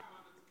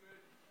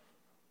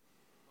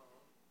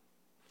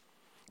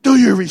 Do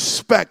you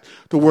respect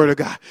the word of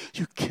God?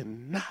 You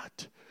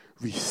cannot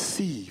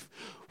receive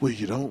what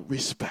you don't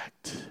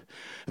respect.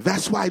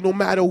 That's why no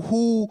matter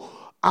who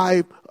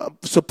I'm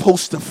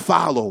supposed to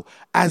follow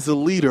as a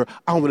leader,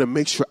 I want to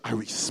make sure I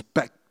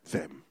respect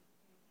them.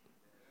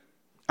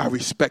 I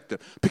respect them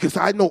because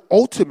I know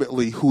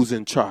ultimately who's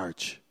in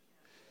charge.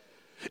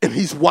 And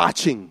he's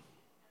watching.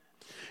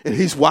 And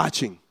he's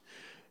watching,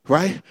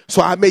 right?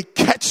 So I may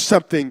catch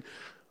something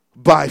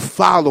by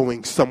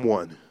following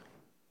someone.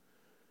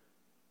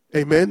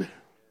 Amen?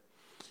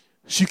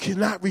 So you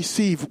cannot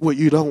receive what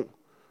you don't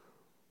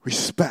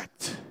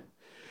respect.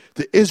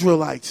 The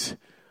Israelites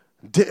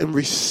didn't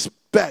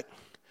respect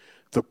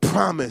the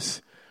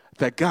promise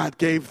that God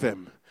gave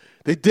them.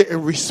 They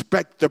didn't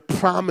respect the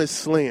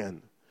promised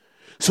land.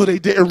 So they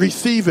didn't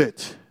receive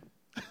it.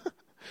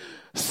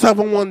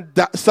 Some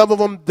of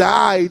them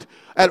died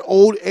at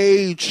old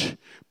age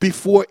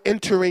before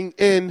entering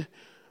in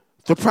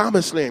the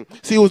promised land.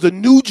 See, it was a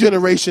new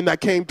generation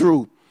that came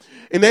through.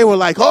 And they were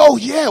like, oh,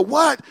 yeah,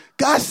 what?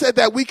 God said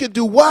that we could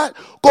do what?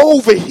 Go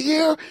over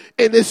here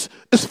and it's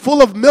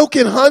full of milk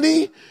and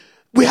honey.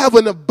 We have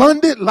an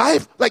abundant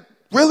life. Like,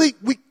 really?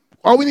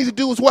 All we need to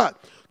do is what?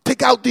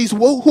 Take out these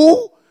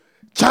who?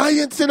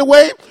 Giants in a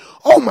way?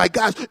 Oh, my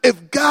gosh.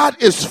 If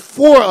God is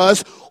for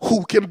us,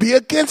 who can be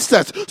against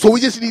us? So we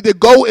just need to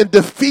go and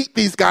defeat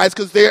these guys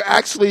because they're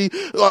actually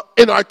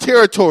in our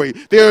territory.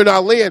 They're in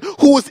our land.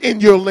 Who is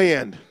in your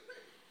land?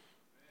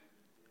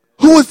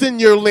 Who is in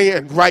your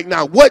land right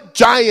now? What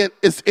giant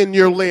is in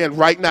your land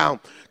right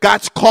now?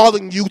 God's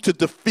calling you to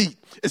defeat.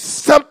 It's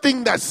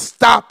something that's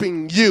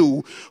stopping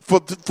you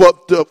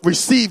to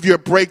receive your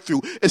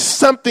breakthrough. It's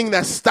something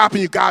that's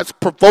stopping you. God's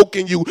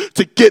provoking you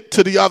to get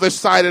to the other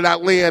side of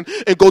that land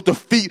and go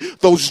defeat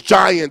those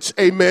giants.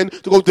 Amen.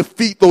 To go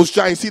defeat those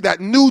giants. See, that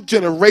new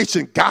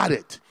generation got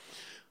it.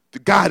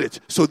 Got it.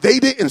 So they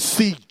didn't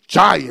see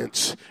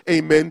giants.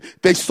 Amen.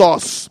 They saw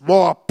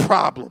small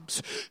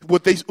problems.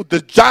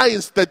 The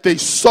giants that they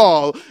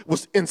saw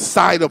was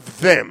inside of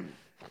them.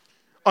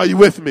 Are you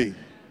with me?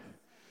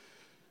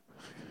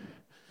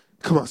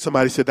 Come on,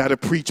 somebody said that'll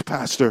preach,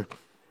 Pastor.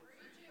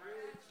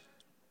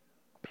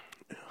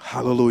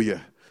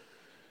 Hallelujah.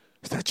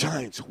 It's that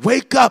giants.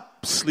 Wake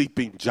up,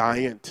 sleeping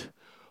giant.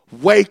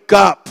 Wake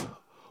up.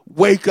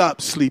 Wake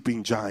up,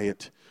 sleeping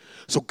giant.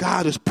 So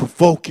God is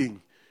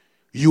provoking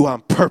you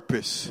on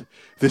purpose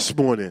this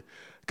morning.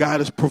 God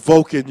is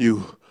provoking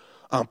you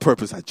on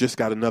purpose. I just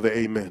got another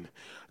amen.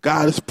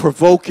 God is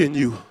provoking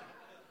you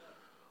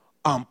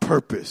on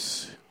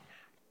purpose.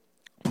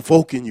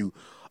 Provoking you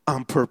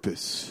on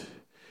purpose.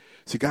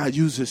 See, God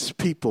uses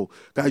people.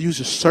 God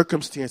uses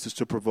circumstances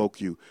to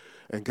provoke you.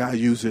 And God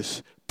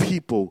uses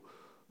people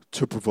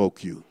to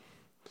provoke you.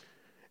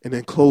 And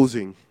in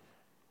closing,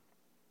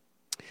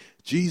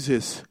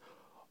 Jesus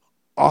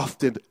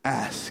often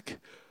asked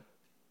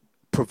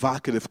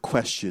provocative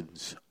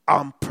questions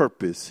on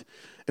purpose.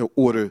 in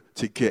order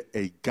to get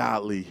a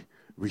godly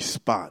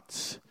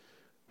response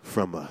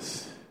from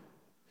us.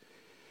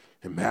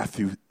 And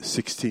Matthew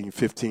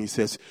 16:15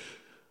 says,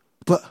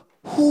 but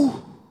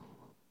who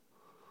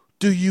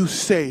do you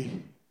say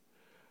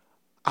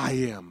I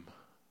am?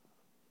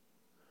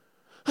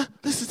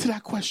 Listen to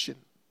that question.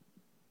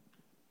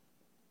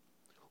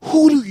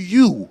 Who do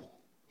you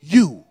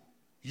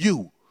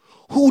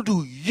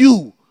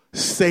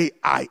say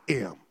I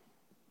am?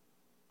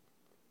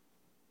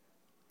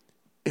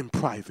 In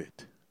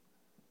private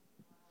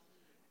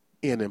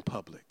and in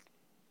public.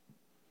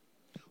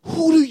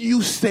 Who do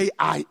you say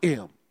I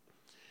am?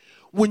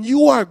 When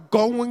you are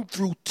going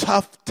through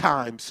tough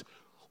times,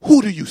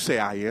 who do you say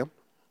I am?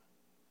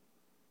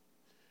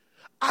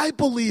 I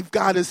believe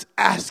God is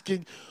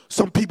asking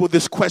some people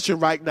this question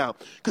right now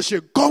because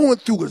you're going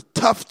through a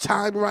tough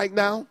time right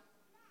now.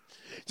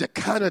 You're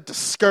kind of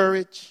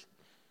discouraged.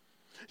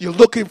 You're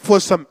looking for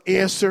some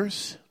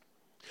answers.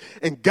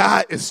 And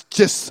God is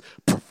just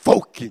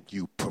provoking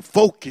you. Because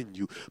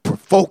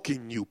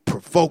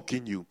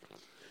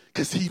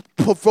he's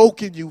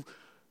provoking you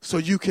so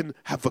you can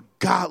have a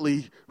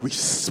godly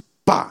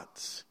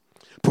response.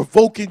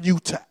 Provoking you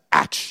to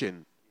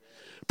action.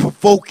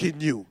 Provoking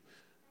you.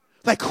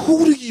 Like,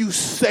 who do you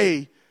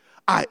say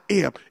I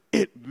am?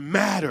 It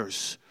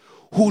matters.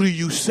 Who do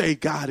you say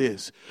God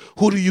is?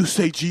 Who do you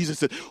say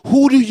Jesus is?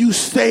 Who do you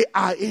say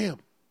I am?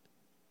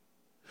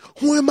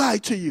 Who am I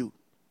to you?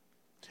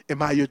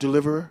 Am I your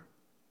deliverer?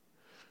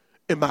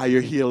 Am I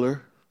your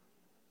healer?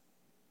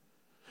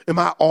 Am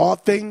I all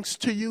things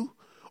to you?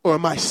 Or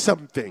am I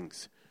some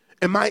things?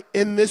 Am I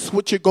in this,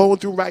 what you're going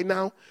through right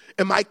now?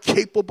 Am I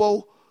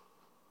capable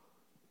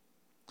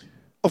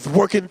of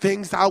working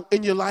things out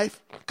in your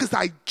life? Because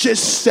I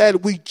just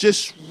said, we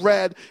just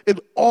read, in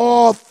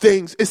all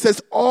things, it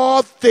says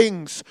all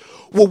things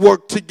will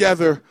work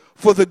together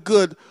for the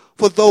good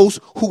for those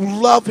who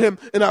love him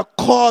and are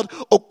called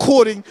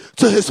according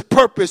to his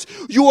purpose.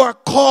 You are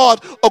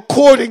called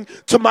according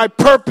to my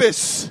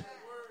purpose.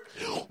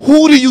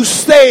 Who do you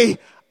say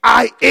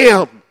I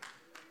am?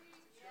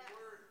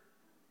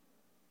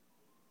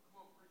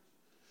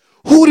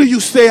 Who do you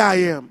say I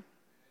am?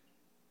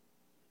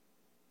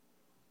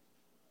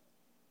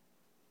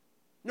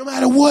 No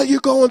matter what you're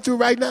going through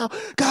right now,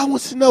 God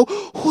wants to know,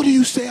 who do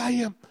you say I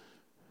am?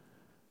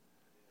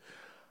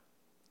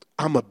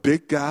 I'm a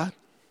big God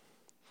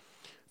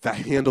that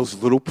handles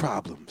little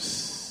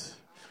problems.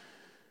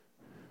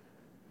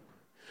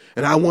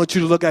 And I want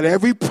you to look at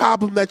every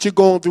problem that you're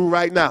going through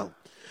right now.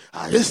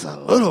 It's a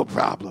little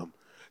problem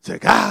to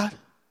God.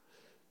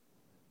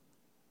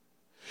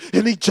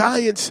 Any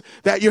giants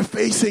that you're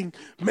facing,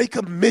 make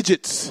them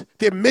midgets.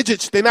 They're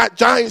midgets. They're not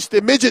giants.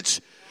 They're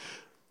midgets.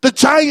 The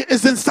giant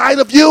is inside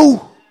of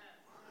you.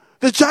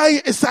 The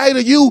giant inside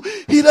of you.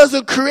 He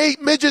doesn't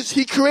create midgets.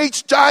 He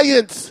creates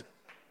giants.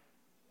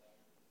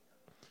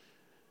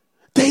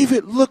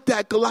 David looked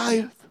at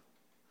Goliath.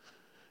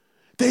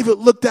 David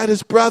looked at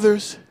his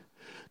brothers.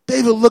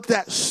 David looked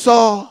at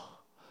Saul.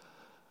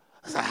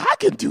 I was like, I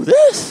can do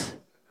this.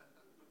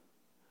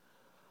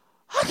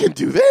 I can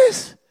do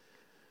this.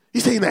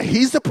 You saying that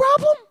he's the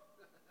problem?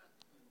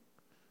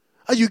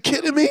 Are you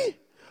kidding me?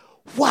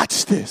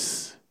 Watch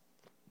this.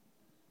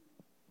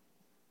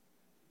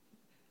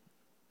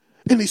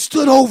 And he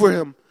stood over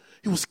him.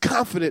 He was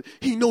confident.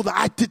 He knew that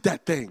I did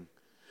that thing.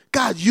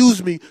 God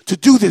used me to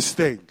do this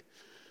thing.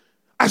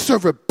 I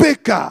serve a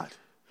big God.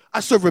 I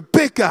serve a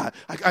big God.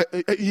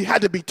 He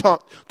had to be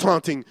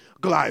taunting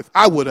Goliath.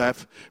 I would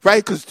have,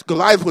 right? Because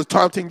Goliath was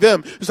taunting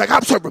them. It's like, I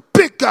serve a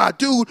big God,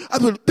 dude.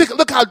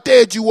 Look how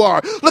dead you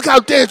are. Look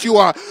how dead you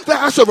are.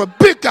 I serve a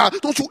big God.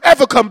 Don't you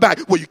ever come back.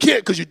 Well, you can't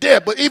because you're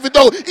dead. But even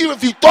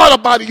if you thought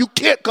about it, you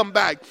can't come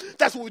back.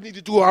 That's what we need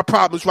to do with our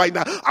problems right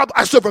now.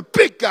 I serve a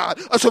big God.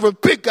 I serve a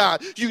big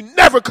God. You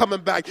never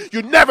coming back.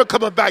 You're never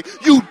coming back.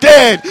 You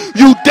dead.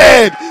 You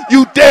dead.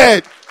 You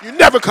dead. You're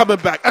never coming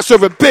back. I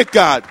serve a big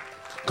God.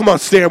 Come on,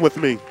 stand with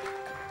me.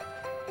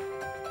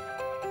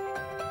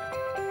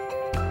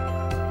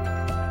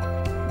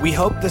 We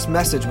hope this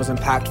message was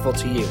impactful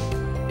to you.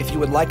 If you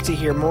would like to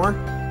hear more,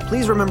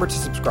 please remember to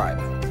subscribe.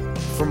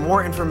 For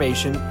more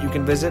information, you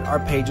can visit our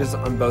pages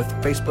on both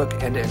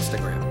Facebook and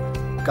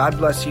Instagram. God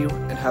bless you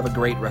and have a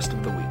great rest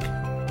of the week.